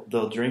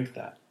they'll drink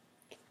that.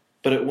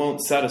 But it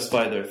won't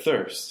satisfy their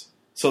thirst.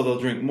 So they'll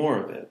drink more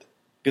of it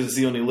because it's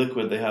the only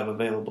liquid they have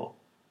available.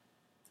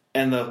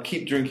 And they'll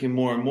keep drinking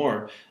more and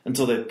more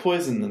until they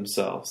poison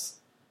themselves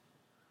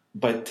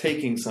by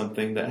taking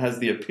something that has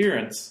the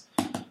appearance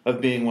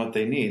of being what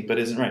they need, but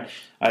isn't right.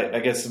 I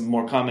guess a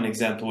more common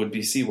example would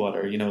be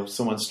seawater.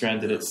 Someone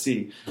stranded at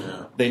sea.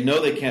 Yeah. They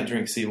know they can't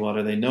drink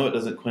seawater. They know it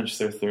doesn't quench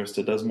their thirst.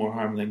 It does more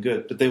harm than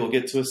good. But they will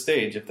get to a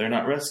stage, if they're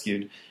not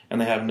rescued,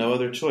 and they have no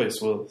other choice.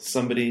 Well,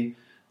 somebody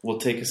will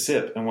take a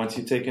sip, and once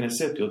you've taken a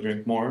sip, you'll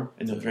drink more,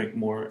 and you'll drink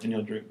more, and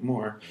you'll drink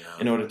more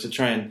in order to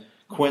try and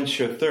quench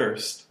your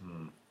thirst.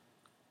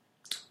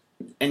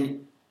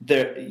 And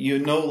you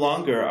no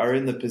longer are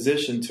in the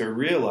position to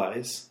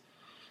realize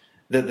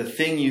that the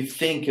thing you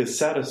think is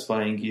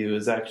satisfying you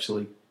is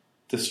actually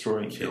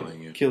destroying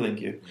you, killing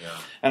you. Yeah.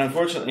 And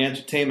unfortunately,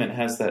 entertainment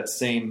has that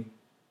same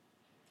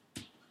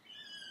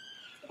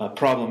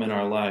problem in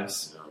our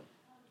lives. Yeah.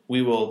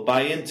 We will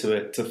buy into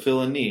it to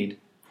fill a need,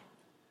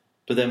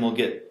 but then we'll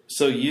get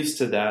so used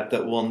to that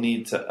we'll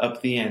need to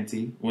up the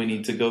ante. We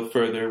need to go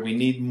further. We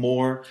need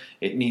more.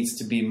 It needs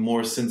to be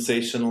more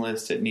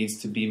sensationalist. It needs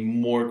to be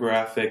more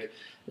graphic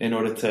in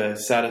order to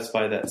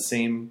satisfy that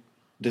same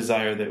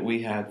desire that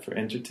we had for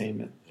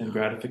entertainment and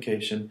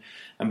gratification.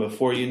 And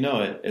before you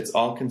know it, it's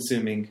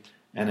all-consuming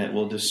and it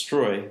will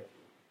destroy.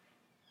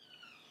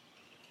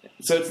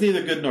 So it's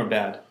neither good nor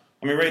bad.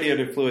 I mean,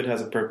 radiator fluid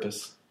has a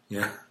purpose.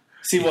 Yeah.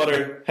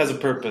 Seawater has a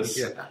purpose.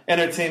 Yeah.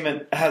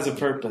 Entertainment has a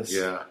purpose.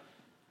 Yeah.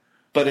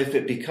 But if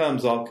it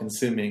becomes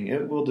all-consuming,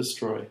 it will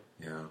destroy.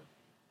 Yeah.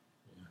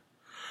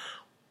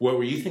 What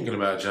were you thinking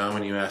about, John,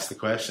 when you asked the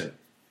question?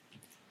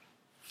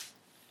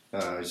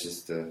 It's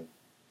just an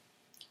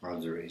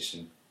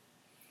observation.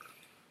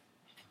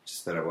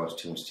 Just that I watch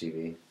too much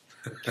TV.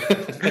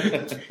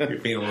 You're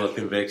feeling a little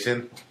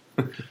conviction?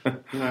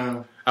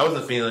 No. I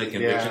wasn't feeling a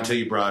conviction Yeah. until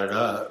you brought it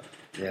up.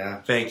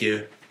 Yeah. Thank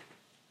you.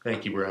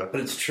 Thank you, bro.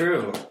 But it's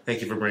true.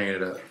 Thank you for bringing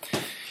it up.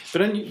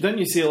 But then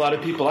you see a lot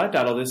of people, I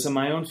battle this in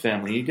my own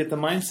family. You get the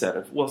mindset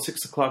of,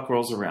 6 o'clock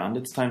rolls around,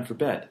 it's time for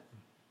bed.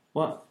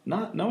 Well,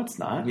 no, it's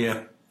not.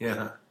 Yeah.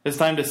 Yeah. It's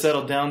time to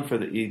settle down for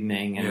the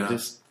evening and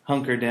just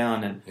hunker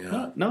down. And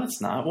no,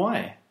 it's not.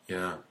 Why?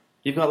 Yeah.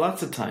 You've got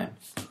lots of time.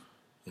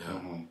 Yeah.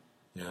 Mm-hmm.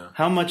 Yeah.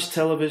 How much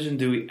television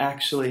do we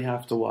actually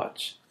have to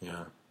watch?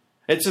 Yeah.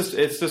 It's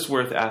just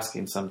worth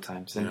asking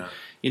sometimes. And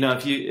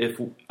if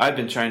I've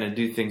been trying to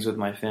do things with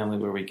my family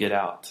where we get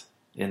out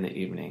in the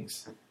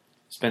evenings,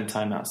 spend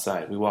time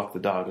outside. We walk the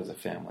dog as a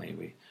family.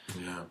 We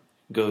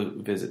go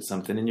visit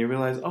something, and you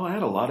realize, I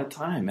had a lot of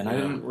time, and I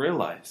didn't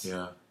realize.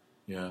 Yeah.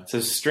 Yeah. It's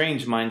a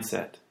strange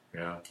mindset.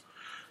 Yeah.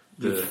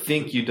 You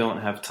think you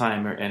don't have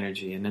time or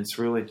energy, and it's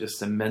really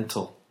just a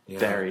mental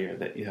barrier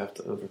that you have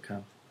to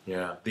overcome.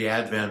 Yeah. The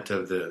advent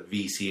of the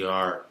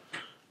VCR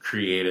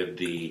created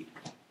the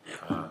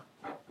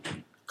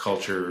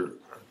culture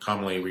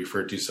commonly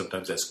referred to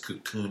sometimes as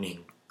cocooning.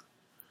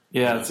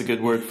 Yeah, that's a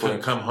good word for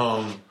it. Come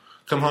home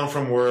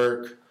from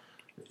work.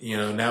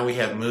 Now we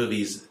have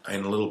movies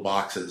in little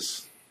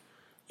boxes.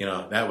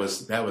 That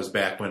was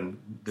back when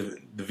the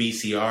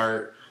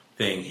VCR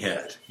thing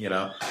hit.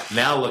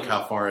 Now look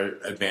how far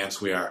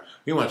advanced we are.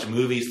 We watch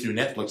movies through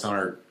Netflix on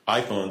our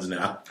iPhones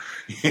now.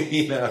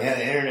 Yeah,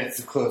 the internet's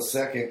a close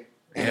second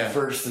and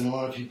first in a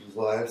lot of people's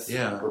lives.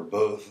 Yeah. Or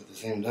both at the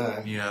same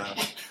time. Yeah.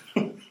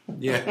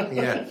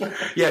 Yeah.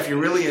 If you're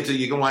really into it,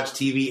 you can watch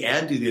TV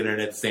and do the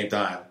internet at the same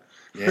time.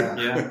 Yeah.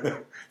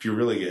 If you're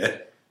really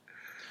good.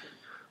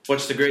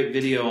 Watched a great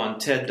video on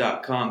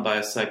TED.com by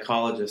a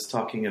psychologist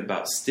talking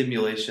about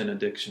stimulation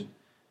addiction.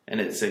 And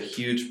it's a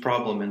huge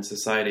problem in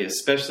society,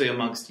 especially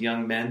amongst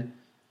young men,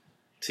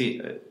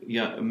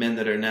 men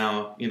that are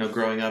now,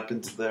 growing up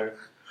into their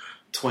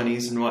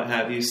 20s and what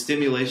have you.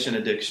 Stimulation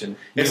addiction.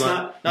 It's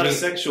not a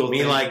sexual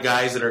thing. Like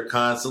guys that are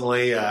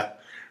constantly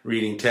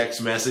reading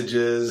text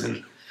messages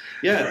and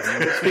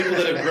it's people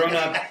that have grown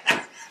up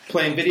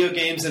playing video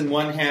games in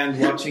one hand,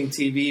 watching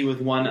TV with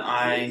one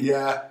eye,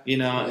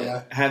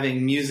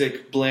 having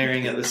music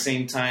blaring at the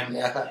same time.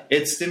 Yeah.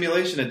 It's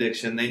stimulation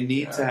addiction. They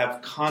need to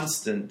have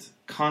constant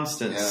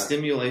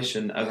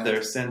stimulation of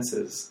their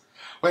senses.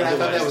 Wait, I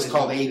thought that was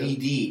called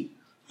ADD.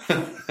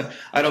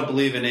 I don't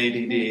believe in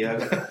ADD.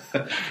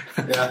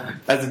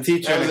 As a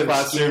teacher in the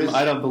classroom,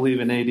 I don't believe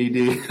in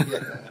ADD.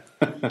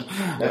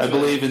 I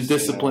believe in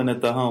discipline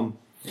at the home.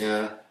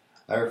 Yeah.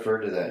 I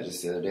referred to that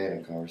just the other day in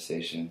a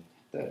conversation,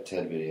 that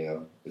TED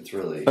video. It's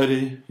really...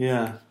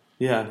 Yeah.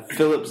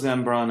 Philip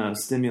Zambrano,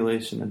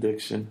 Stimulation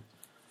Addiction.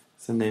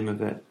 It's the name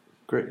of it.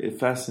 Great,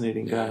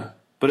 fascinating guy.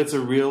 But it's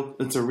a real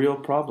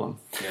problem.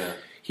 Yeah.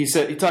 He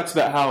talks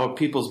about how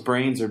people's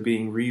brains are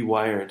being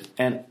rewired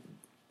and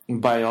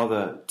by all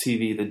the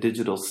TV, the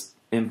digital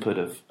input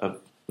of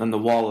and the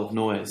wall of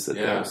noise that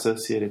Yeah. they're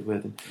associated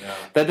with. And Yeah.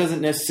 that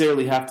doesn't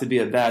necessarily have to be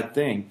a bad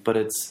thing, but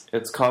it's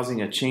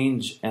causing a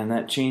change, and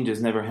that change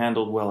is never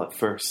handled well at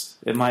first.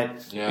 It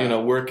might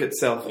work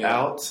itself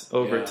out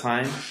over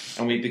time,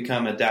 and we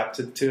become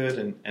adapted to it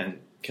and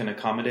can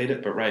accommodate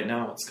it, but right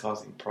now it's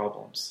causing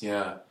problems.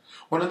 Yeah.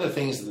 One of the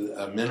things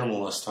that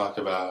minimalists talk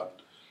about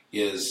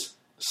is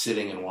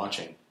sitting and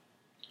watching.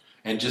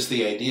 And just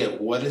the idea of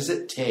what does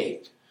it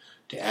take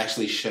to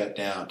actually shut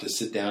down, to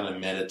sit down and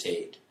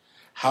meditate?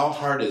 How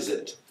hard is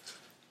it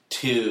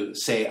to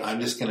say, I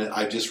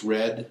just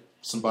read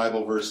some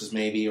Bible verses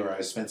maybe, or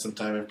I spent some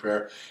time in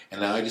prayer,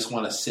 and now I just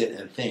want to sit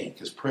and think?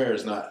 Because prayer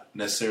is not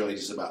necessarily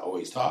just about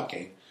always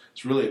talking.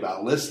 It's really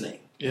about listening.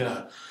 Yeah. You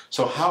know?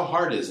 So how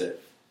hard is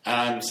it? And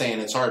I'm saying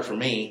it's hard for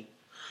me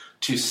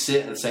to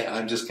sit and say,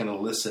 I'm just going to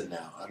listen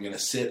now. I'm going to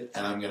sit,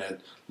 and I'm going to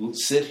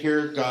sit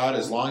here, God,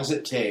 as long as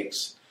it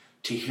takes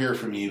to hear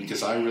from you,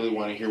 because I really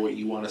want to hear what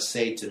you want to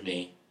say to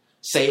me.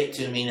 Say it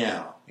to me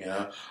now. You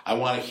know, I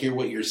want to hear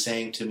what you're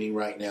saying to me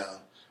right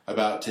now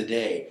about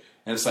today.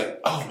 And it's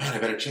like, oh man, I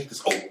better check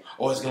this. Oh, I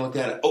was going to look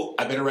at it. Oh,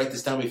 I better write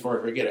this down before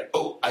I forget it.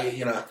 Oh,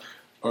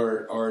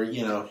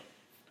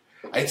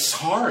 it's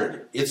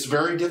hard. It's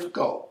very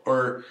difficult.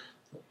 Or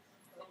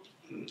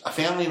a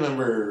family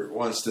member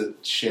wants to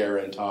share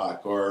and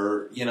talk,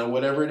 or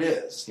whatever it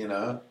is.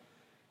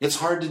 It's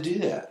hard to do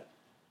that.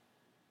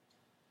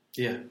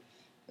 Yeah.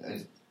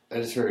 I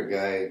just heard a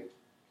guy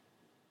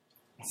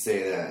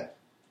say that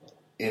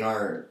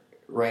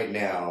right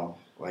now,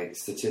 like,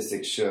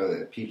 statistics show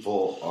that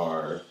people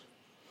are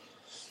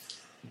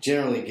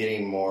generally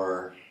getting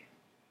more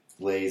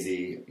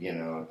lazy,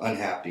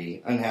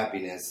 unhappy.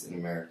 Unhappiness in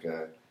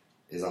America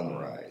is on the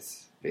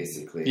rise,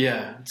 basically.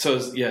 Yeah. So,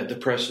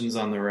 depression's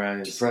on the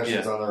rise.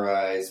 Depression's on the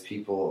rise.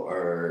 People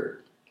are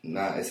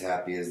not as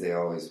happy as they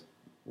always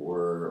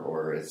were,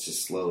 or it's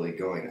just slowly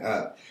going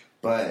up.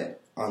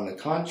 But on the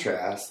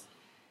contrast,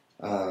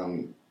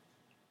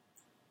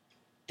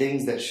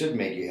 things that should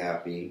make you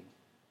happy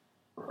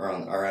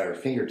are at our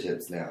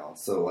fingertips now.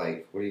 So,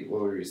 like, what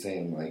were you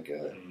saying? Like,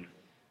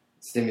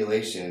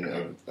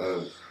 stimulation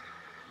of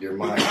your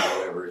mind, or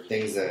whatever.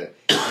 Things that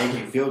make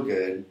you feel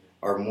good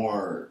are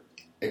more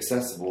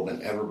accessible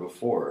than ever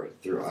before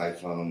through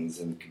iPhones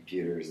and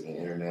computers and the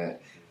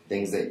internet.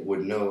 Things that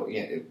would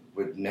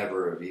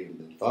never have even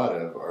been thought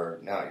of are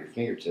now at your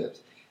fingertips.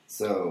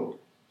 So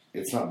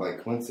it's not by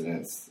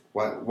coincidence.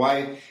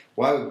 Why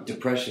would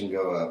depression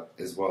go up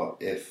as well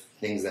if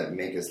things that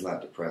make us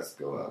not depressed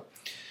go up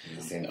at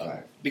the same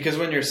time? Because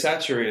when you're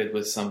saturated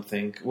with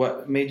something,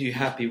 what made you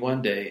happy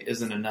one day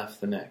isn't enough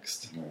the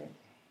next. Right.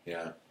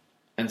 Yeah.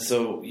 And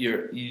so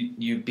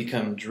you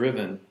become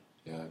driven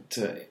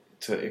to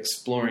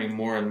exploring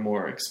more and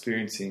more,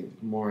 experiencing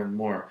more and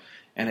more,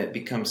 and it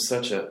becomes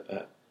such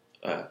a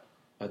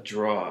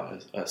draw,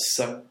 a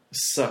suck,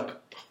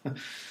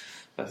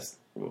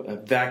 a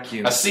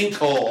vacuum, A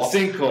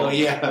sinkhole. oh,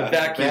 yeah. a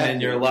vacuum in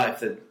your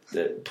life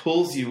that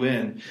pulls you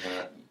in.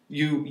 Yeah.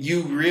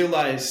 You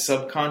realize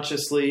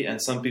subconsciously,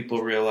 and some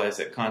people realize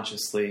it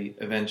consciously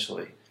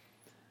eventually,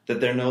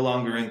 that they're no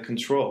longer in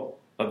control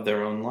of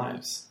their own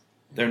lives.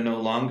 They're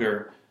no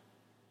longer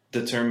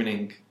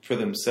determining for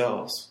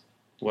themselves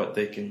what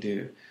they can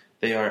do.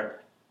 They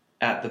are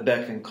at the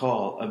beck and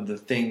call of the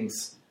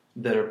things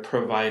that are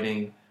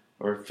providing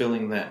or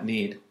filling that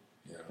need.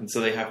 Yeah. And so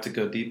they have to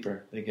go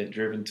deeper. They get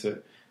driven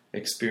to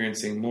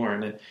experiencing more.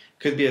 And it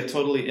could be a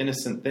totally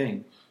innocent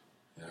thing.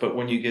 Yeah. But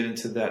when you get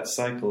into that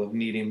cycle of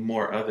needing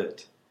more of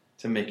it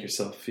to make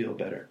yourself feel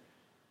better,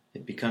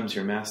 it becomes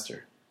your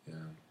master. Yeah.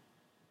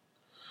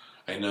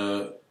 I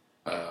know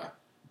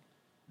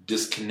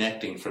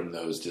disconnecting from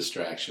those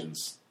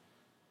distractions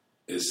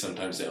is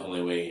sometimes the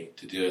only way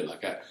to do it.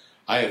 Like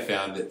I have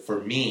found that for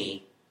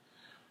me,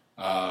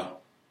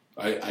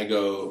 I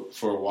go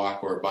for a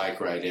walk or a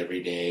bike ride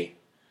every day,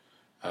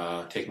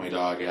 take my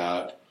dog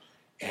out,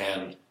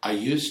 and I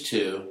used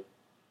to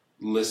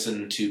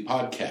listen to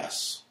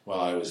podcasts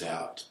while I was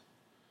out.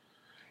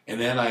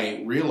 And then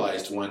I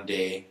realized one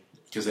day,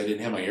 because I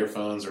didn't have my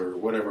earphones or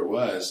whatever it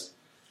was,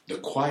 the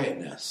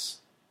quietness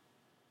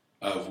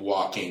of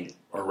walking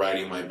or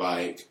riding my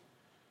bike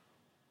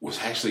was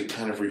actually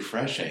kind of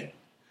refreshing.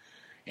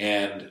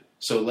 And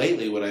so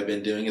lately what I've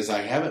been doing is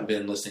I haven't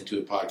been listening to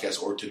a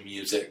podcast or to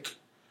music,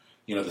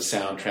 the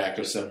soundtrack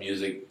of some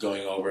music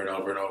going over and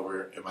over and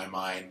over in my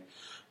mind,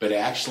 but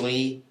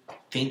actually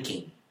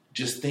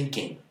just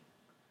thinking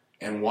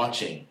and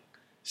watching,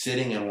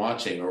 sitting and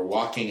watching, or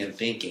walking and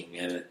thinking.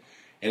 And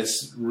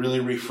it's really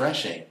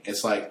refreshing.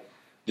 It's like,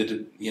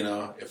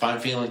 if I'm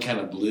feeling kind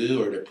of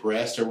blue or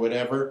depressed or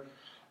whatever,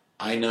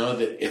 I know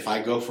that if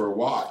I go for a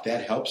walk,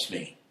 that helps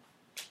me.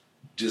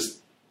 Just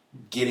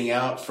getting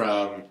out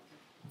from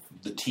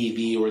the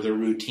TV or the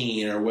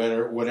routine or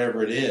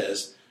whatever it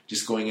is,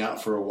 just going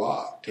out for a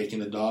walk, taking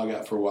the dog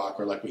out for a walk,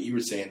 or like what you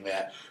were saying,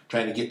 Matt,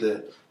 trying to get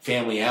the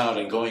family out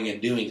and going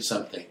and doing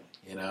something,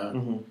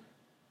 Mm-hmm.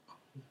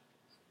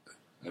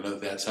 I know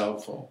that's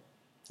helpful.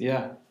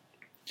 Yeah.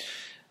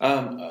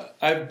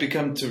 I've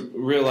become to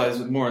realize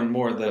more and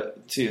more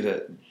that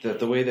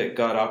the way that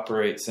God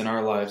operates in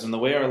our lives and the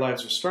way our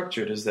lives are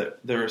structured is that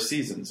there are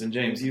seasons. And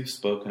James, you've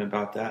spoken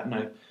about that, and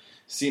I've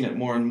seen it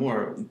more and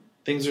more.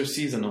 Things are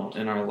seasonal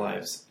in our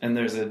lives, and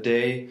there's a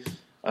day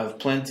of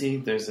plenty,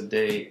 there's a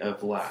day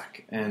of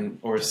lack,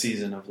 or a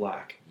season of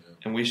lack. Yeah.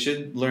 And we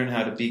should learn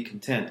how to be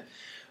content.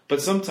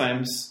 But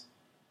sometimes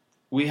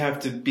we have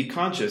to be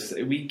conscious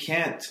that we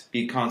can't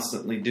be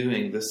constantly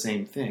doing the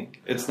same thing.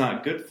 It's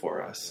not good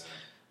for us.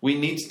 We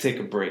need to take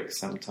a break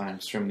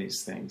sometimes from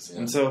these things. Yeah.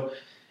 And so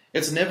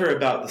it's never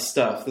about the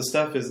stuff. The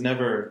stuff is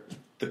never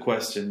the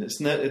question.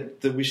 It's not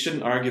that we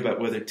shouldn't argue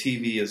about whether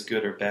TV is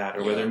good or bad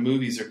or whether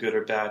movies are good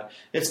or bad.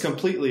 It's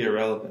completely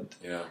irrelevant.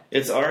 Yeah.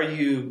 It's, are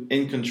you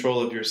in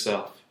control of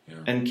yourself? Yeah.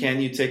 And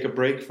can you take a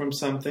break from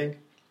something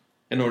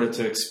in order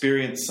to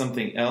experience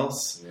something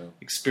else,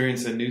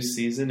 experience a new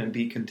season and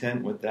be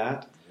content with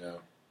that? Yeah.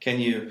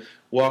 Can you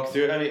walk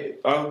through,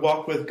 our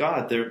walk with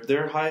God,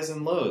 there are highs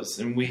and lows.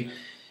 And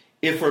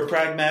if we're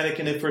pragmatic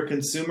and if we're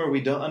consumer, we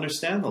don't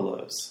understand the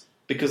lows.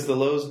 Because the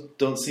lows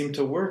don't seem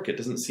to work. It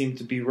doesn't seem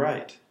to be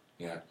right.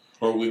 Yeah.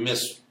 Or we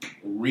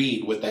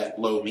misread what that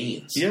low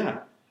means.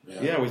 Yeah.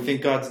 We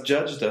think God's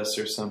judged us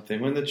or something.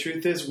 When the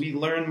truth is, we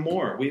learn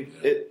more.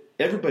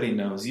 Everybody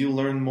knows you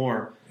learn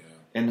more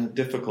in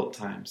difficult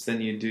times than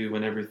you do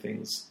when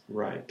everything's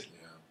right.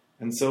 Yeah.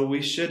 And so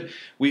we should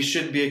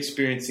be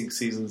experiencing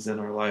seasons in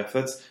our life.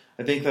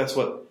 I think that's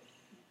what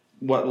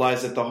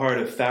lies at the heart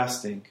of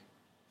fasting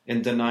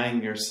and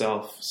denying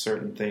yourself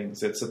certain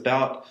things. It's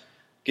about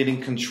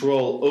getting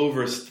control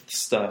over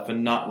stuff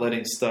and not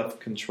letting stuff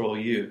control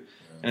you.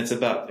 Yeah. And it's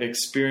about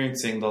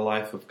experiencing the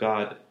life of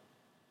God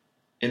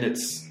in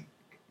its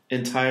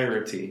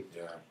entirety,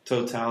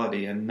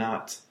 totality, and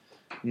not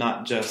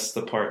just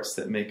the parts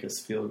that make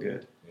us feel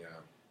good. Yeah.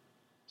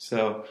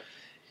 So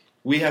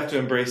we have to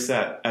embrace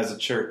that as a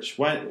church.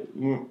 Why,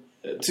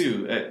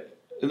 too, at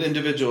an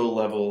individual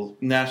level,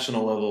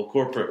 national level,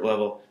 corporate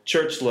level,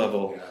 church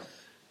level.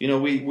 Yeah.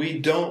 We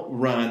don't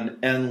run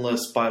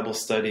endless Bible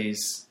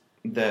studies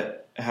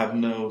that have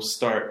no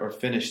start or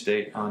finish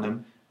date on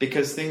them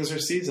because things are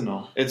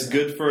seasonal. It's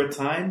good for a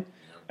time,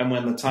 and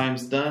when the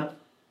time's done,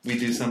 we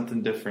do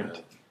something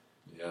different.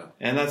 Yeah.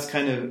 And that's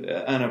kind of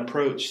an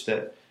approach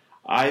that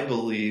I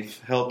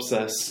believe helps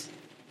us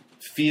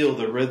feel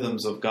the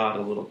rhythms of God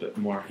a little bit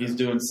more. He's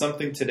doing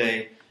something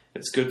today.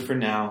 It's good for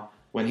now.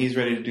 When He's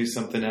ready to do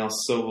something else,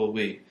 so will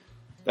we.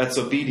 That's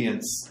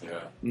obedience,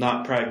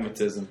 not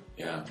pragmatism.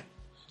 Yeah.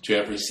 To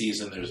every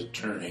season, there's a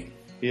turning.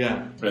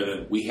 Yeah.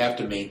 But we have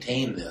to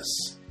maintain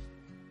this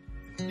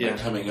by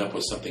coming up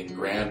with something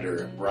grander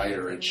and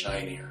brighter and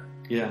shinier.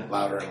 Yeah.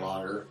 Louder and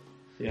longer.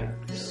 Yeah.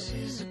 This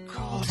is a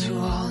call to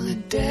all the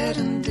dead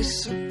and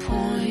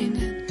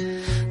disappointed,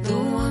 the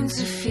ones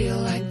who feel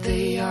like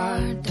they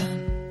are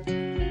done.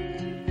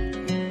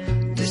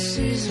 This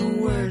is a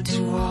word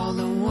to all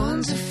the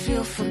ones who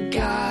feel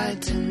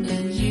forgotten,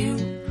 and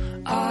you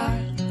are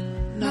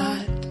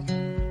not.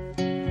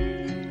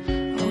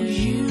 Oh,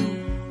 you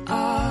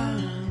are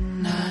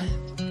not.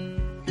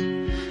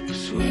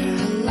 'Cause we're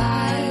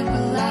alive,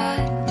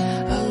 alive,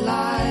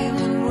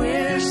 alive, and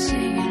we're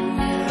singing.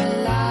 We're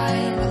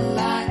alive,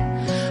 alive,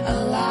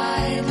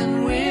 alive,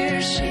 and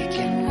we're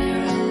shaking.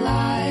 We're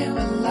alive,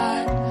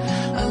 alive,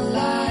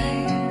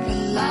 alive,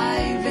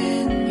 alive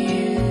in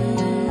you.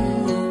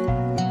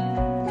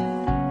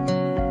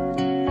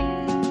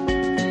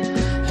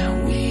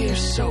 And we are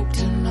soaked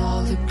in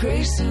all the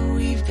grace that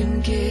we've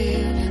been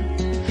given,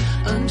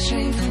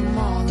 unchained from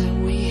all that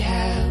we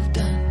have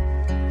done.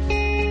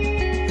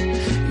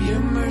 Your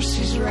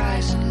mercy's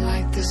rising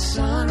like the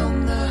sun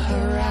on the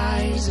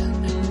horizon.